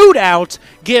shootout.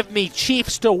 Give me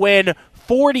Chiefs to win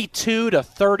 42-36.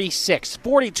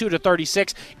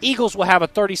 42-36. Eagles will have a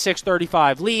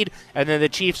 36-35 lead, and then the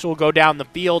Chiefs will go down the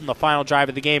field in the final drive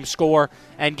of the game, score,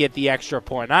 and get the extra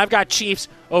point. I've got Chiefs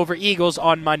over Eagles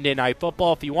on Monday Night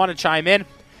Football. If you want to chime in,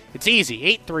 it's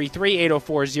easy.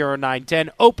 833-804-0910.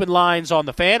 Open lines on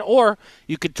the Fan, or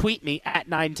you could tweet me at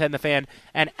 910thefan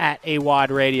and at AWadd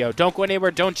Radio. Don't go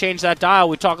anywhere. Don't change that dial.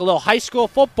 We talk a little high school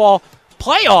football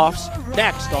playoffs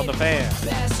next on the Fan.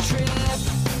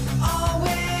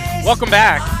 Welcome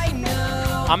back.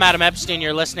 I'm Adam Epstein.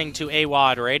 You're listening to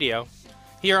AWadd Radio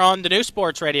here on the new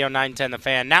Sports Radio 910 The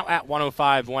Fan, now at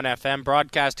 105.1 FM,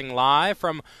 broadcasting live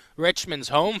from Richmond's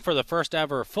home for the first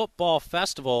ever football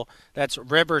festival. That's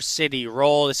River City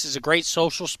Roll. This is a great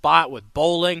social spot with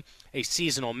bowling, a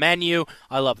seasonal menu.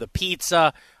 I love the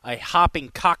pizza, a hopping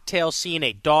cocktail scene,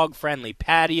 a dog-friendly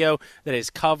patio that is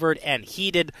covered and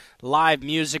heated, live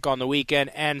music on the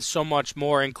weekend, and so much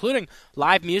more, including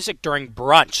live music during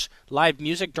brunch. Live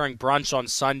music during brunch on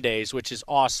Sundays, which is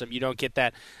awesome. You don't get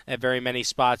that at very many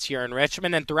spots here in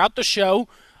Richmond. And throughout the show,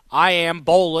 I am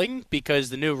bowling because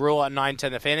the new rule at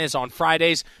 910 The Fan is on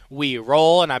Fridays we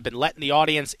roll, and I've been letting the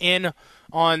audience in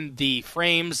on the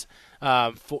frames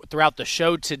throughout the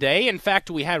show today. In fact,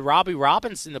 we had Robby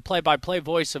Robinson, the play-by-play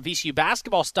voice of VCU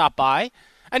Basketball, stop by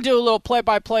and do a little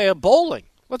play-by-play of bowling.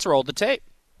 Let's roll the tape.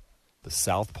 The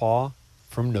southpaw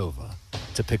from Nova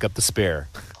to pick up the spare.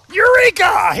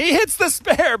 Eureka! He hits the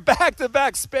spare.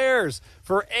 Back-to-back spares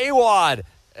for AWadd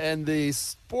and the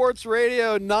Sports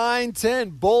Radio 910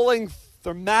 bowling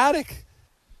thematic.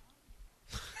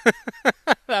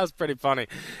 That was pretty funny.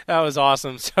 That was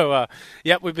awesome. So,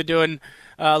 we've been doing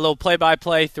a little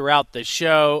play-by-play throughout the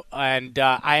show, and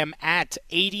I am at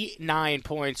 89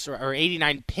 points or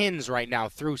 89 pins right now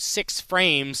through 6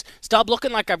 frames. Still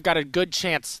looking like I've got a good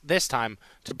chance this time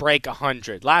to break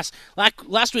 100. Last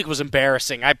week was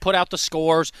embarrassing. I put out the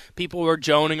scores. People were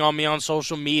joning on me on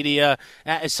social media.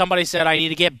 Somebody said I need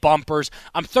to get bumpers.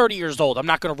 I'm 30 years old. I'm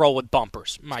not going to roll with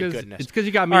bumpers. My goodness. It's because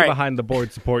you got me behind the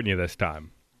board supporting you this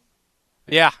time.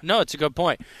 Yeah, no, it's a good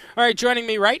point. All right, joining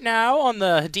me right now on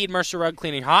the Hadid Mercer Rug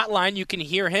Cleaning Hotline, you can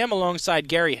hear him alongside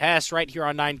Gary Hess right here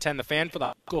on 910 The Fan for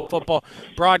the school football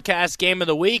broadcast game of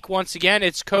the week. Once again,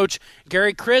 it's Coach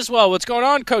Gary Criswell. What's going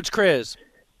on, Coach Criz?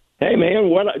 Hey, man,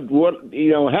 what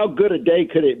how good a day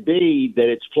could it be that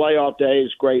it's playoff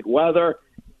days, great weather,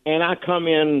 and I come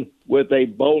in with a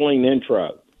bowling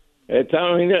intro?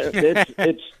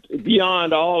 It's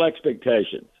beyond all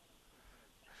expectations.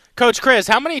 Coach Criz,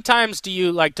 how many times do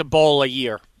you like to bowl a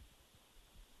year?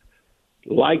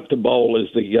 Like to bowl is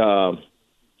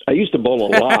I used to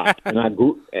bowl a lot, and I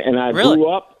grew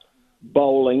up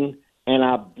bowling, and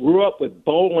I grew up with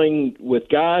bowling with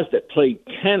guys that played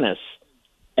tennis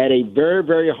at a very,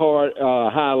 very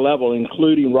high level,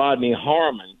 including Rodney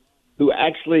Harmon, who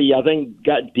actually I think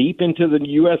got deep into the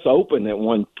U.S. Open at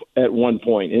one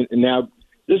point. And now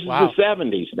this is the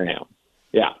 70s now.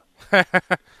 Yeah.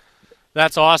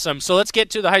 That's awesome. So let's get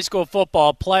to the high school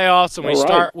football playoffs, and we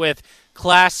start with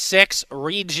Class 6,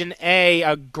 Region A,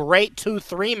 a great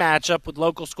 2-3 matchup with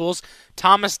local schools,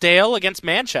 Thomas Dale against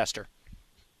Manchester.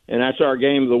 And that's our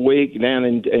game of the week down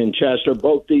in Chester.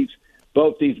 Both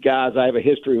these guys, I have a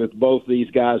history with both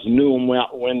these guys, knew them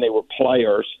when they were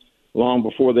players, long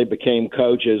before they became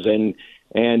coaches, and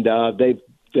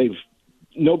they've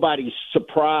nobody's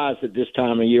surprised at this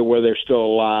time of year where they're still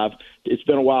alive. It's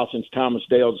been a while since Thomas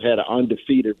Dale's had an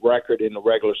undefeated record in the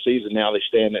regular season. Now they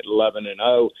stand at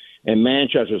 11-0, and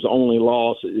Manchester's only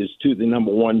loss is to the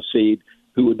number 1 seed,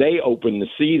 who they opened the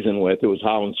season with. It was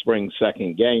Holland Springs'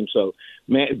 second game. So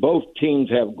both teams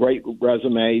have great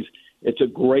resumes. It's a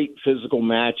great physical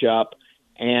matchup,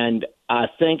 and I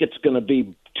think it's going to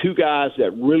be two guys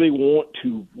that really want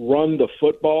to run the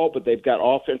football, but they've got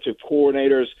offensive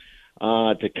coordinators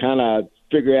to kind of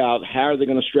figure out how they're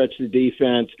going to stretch the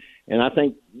defense. And I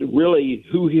think really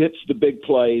who hits the big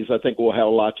plays, I think will have a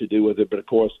lot to do with it. But, of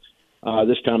course,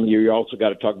 this time of year you also got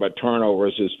to talk about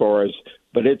turnovers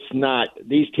but it's not –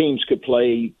 these teams could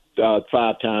play 5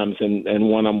 times and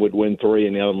one of them would win 3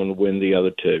 and the other one would win the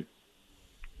other 2.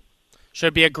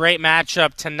 Should be a great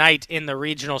matchup tonight in the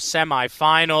regional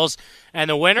semifinals. And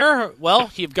the winner,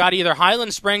 well, you've got either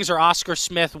Highland Springs or Oscar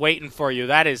Smith waiting for you.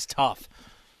 That is tough.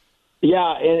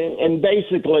 Yeah, and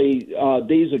basically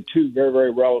these are two very,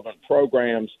 very relevant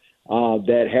programs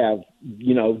that have,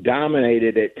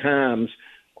 dominated at times,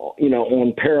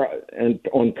 on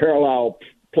parallel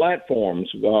platforms.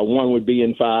 One would be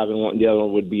in 5 and the other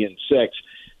one would be in 6.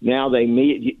 Now they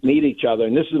meet each other,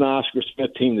 and this is an Oscar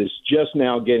Smith team that's just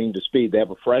now getting to speed. They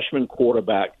have a freshman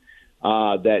quarterback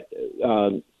that,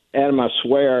 Adam, I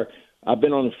swear, I've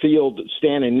been on the field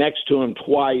standing next to him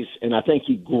twice, and I think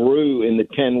he grew in the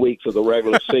 10 weeks of the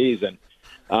regular season.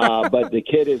 But the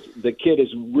kid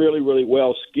is really, really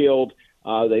well skilled.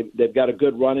 They've got a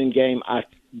good running game.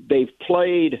 Hermitage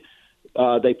played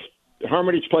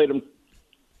them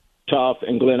tough,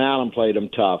 and Glen Allen played them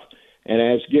tough. And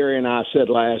as Gary and I said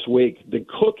last week, the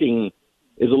cooking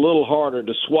is a little harder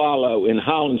to swallow in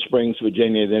Highland Springs,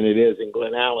 Virginia, than it is in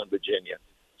Glen Allen, Virginia.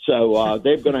 So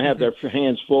they're going to have their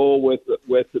hands full with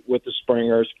the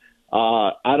Springers.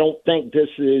 I don't think this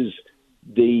is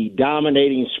the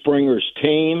dominating Springers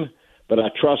team, but I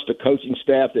trust a coaching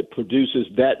staff that produces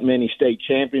that many state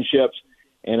championships,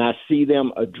 and I see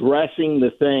them addressing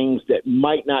the things that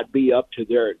might not be up to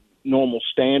their normal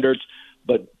standards,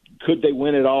 but could they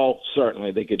win it all?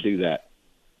 Certainly they could do that.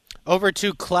 Over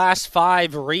to Class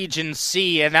 5 Region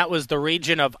C, and that was the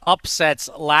region of upsets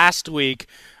last week.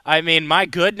 I mean, my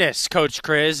goodness, Coach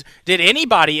Criz, did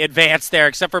anybody advance there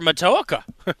except for Matoaka?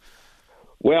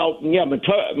 Well, yeah,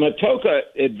 Matoaka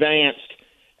advanced,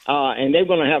 and they're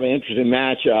going to have an interesting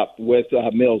matchup with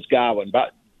Mills Godwin.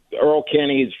 But Earl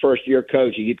Kenny is first-year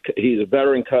coach. He's a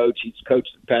veteran coach. He's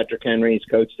coached at Patrick Henry. He's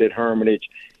coached at Hermitage.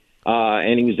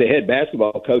 And he was the head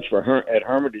basketball coach at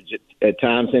Hermitage at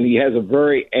times, and he has a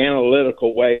very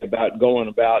analytical way about going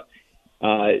about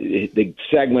the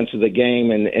segments of the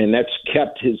game, and that's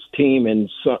kept his team in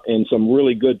some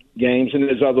really good games. And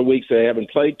there's other weeks they haven't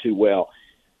played too well.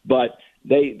 But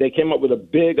they came up with a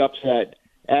big upset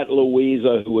at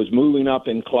Louisa, who was moving up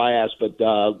in class, but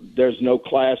there's no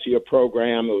classier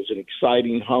program. It was an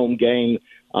exciting home game.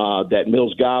 That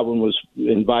Mills Godwin was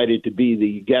invited to be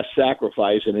the guest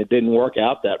sacrifice, and it didn't work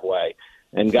out that way.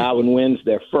 And Godwin wins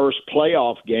their first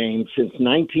playoff game since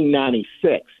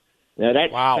 1996. Now,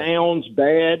 that sounds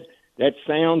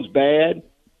bad.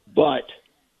 But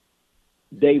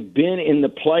they've been in the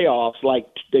playoffs,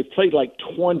 they've played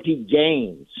 20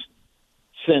 games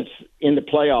in the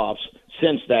playoffs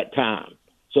since that time.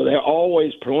 So they're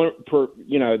always,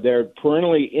 they're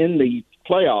perennially in the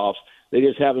playoffs. They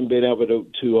just haven't been able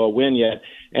to win yet,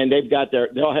 and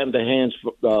they'll have their hands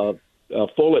full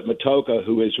at Matoaka,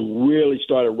 who has really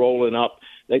started rolling up.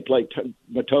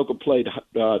 Matoaka played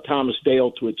Thomas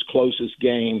Dale to its closest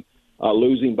game,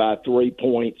 losing by 3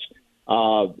 points.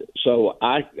 So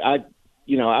I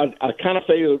kind of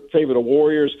favor the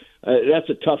Warriors. That's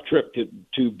a tough trip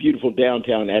to beautiful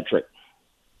downtown Ettrick.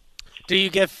 Do you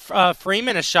give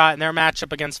Freeman a shot in their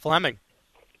matchup against Fleming?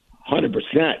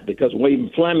 100%, because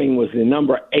William Fleming was the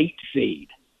number 8 seed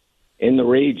in the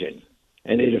region,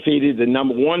 and they defeated the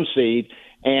number 1 seed.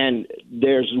 And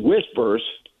there's whispers,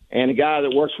 and a guy that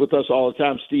works with us all the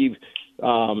time, Steve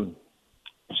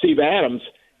Adams,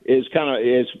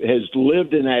 has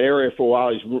lived in that area for a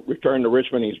while. He's returned to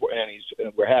Richmond,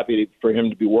 we're happy for him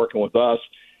to be working with us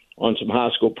on some high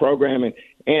school programming.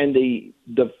 And the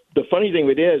funny thing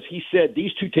of it is, he said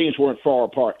these two teams weren't far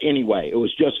apart anyway. It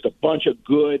was just a bunch of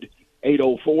good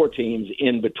 804 teams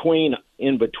in between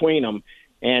them,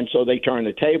 and so they turned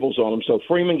the tables on them. So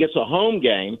Freeman gets a home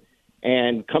game,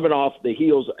 and coming off the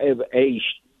heels of a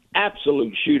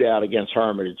absolute shootout against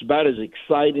Hermitage. It's about as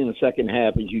exciting the second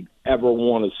half as you ever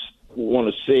want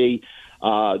to see.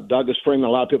 Douglas Freeman,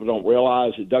 a lot of people don't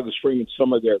realize that Douglas Freeman,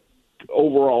 some of their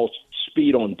overall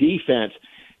speed on defense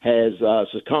has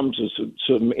succumbed to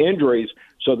some injuries.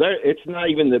 So it's not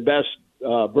even the best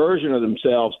version of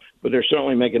themselves, but they're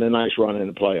certainly making a nice run in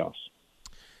the playoffs.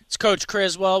 It's Coach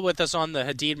Criswell with us on the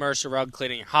Hadid Mercer Rug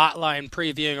Cleaning Hotline,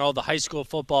 previewing all the high school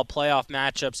football playoff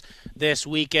matchups this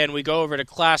weekend. We go over to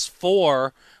Class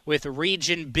 4 with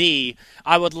Region B.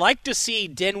 I would like to see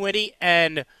Dinwiddie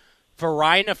and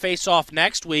Varina face off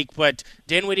next week, but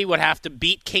Dinwiddie would have to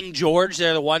beat King George.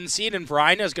 They're the 1 seed, and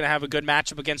Varina is going to have a good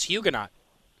matchup against Huguenot.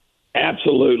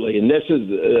 Absolutely, and this is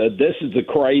the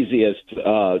craziest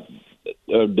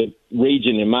the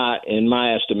region in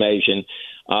my estimation.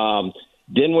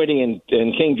 Dinwiddie and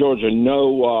King George are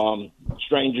no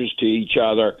strangers to each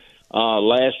other.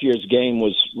 Last year's game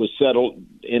was settled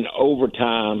in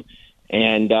overtime,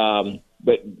 and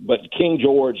but King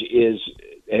George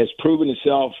has proven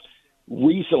itself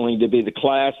recently to be the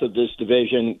class of this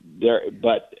division.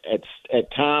 But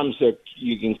at times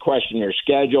you can question their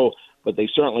schedule, but they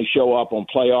certainly show up on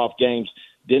playoff games.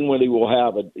 Dinwiddie will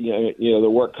have the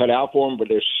work cut out for them, but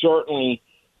they're certainly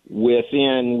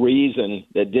within reason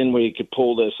that Dinwiddie could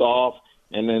pull this off.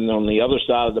 And then on the other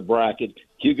side of the bracket,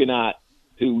 Huguenot,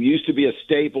 who used to be a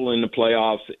staple in the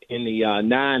playoffs in the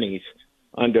 90s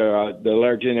under the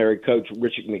legendary coach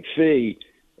Richard McPhee,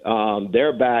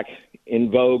 they're back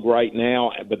in vogue right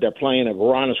now, but they're playing a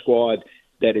Verona squad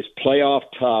that is playoff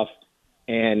tough.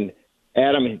 And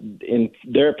Adam, in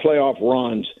their playoff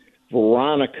runs,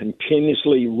 Verona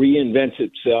continuously reinvents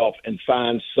itself and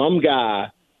finds some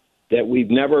guy that we've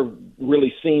never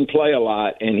really seen play a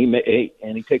lot, and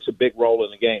he takes a big role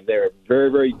in the game. They're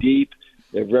very, very deep.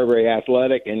 They're very, very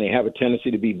athletic, and they have a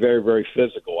tendency to be very, very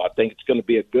physical. I think it's going to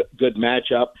be a good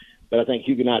matchup, but I think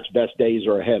Huguenot's best days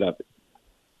are ahead of it.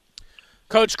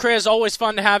 Coach Criz, always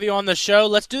fun to have you on the show.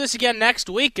 Let's do this again next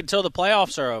week until the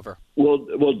playoffs are over.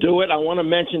 We'll do it. I want to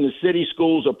mention the city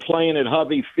schools are playing at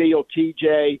Hovey Field,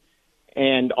 TJ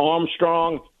and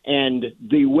Armstrong, and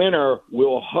the winner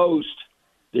will host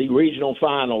the regional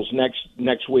finals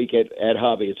next week at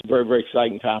Hovey. It's a very, very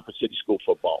exciting time for city school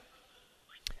football.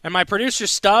 And my producer,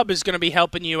 Stubb, is going to be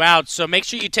helping you out, so make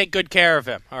sure you take good care of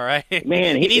him, all right?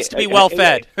 Man, he needs to be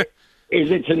well-fed.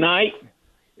 Is it tonight?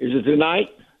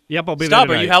 Yep, I'll be Stubb,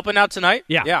 there tonight. Are you helping out tonight?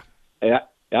 Yeah.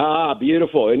 Ah,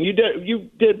 beautiful. And you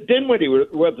did Dinwiddie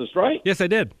with us, right? Yes, I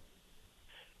did.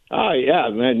 Oh, yeah,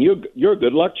 man, you're a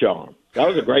good luck charm. That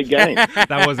was a great game.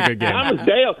 That was a good game.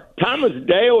 Thomas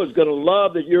Dale is going to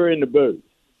love that you're in the booth.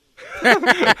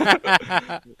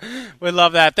 We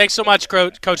love that. Thanks so much,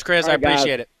 Coach Criz. I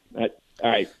appreciate it. All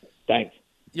right. Thanks.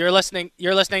 You're listening to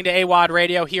AWadd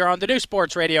Radio here on the new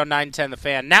Sports Radio 910 The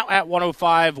Fan, now at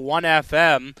 105.1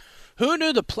 FM. Who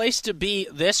knew the place to be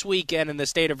this weekend in the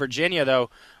state of Virginia, though,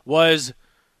 was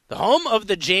the home of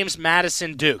the James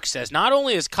Madison Dukes, as not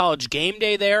only is College Game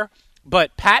Day there,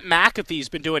 but Pat McAfee's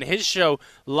been doing his show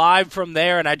live from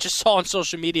there, and I just saw on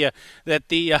social media that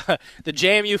the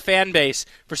JMU fan base,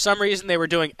 for some reason, they were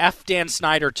doing F. Dan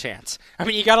Snyder chants. I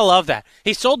mean, you got to love that.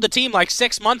 He sold the team like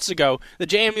 6 months ago. The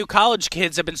JMU college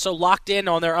kids have been so locked in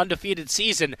on their undefeated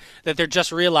season that they're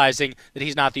just realizing that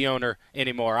he's not the owner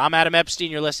anymore. I'm Adam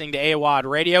Epstein. You're listening to AWadd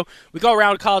Radio. We go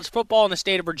around college football in the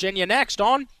state of Virginia next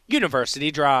on University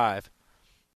Drive.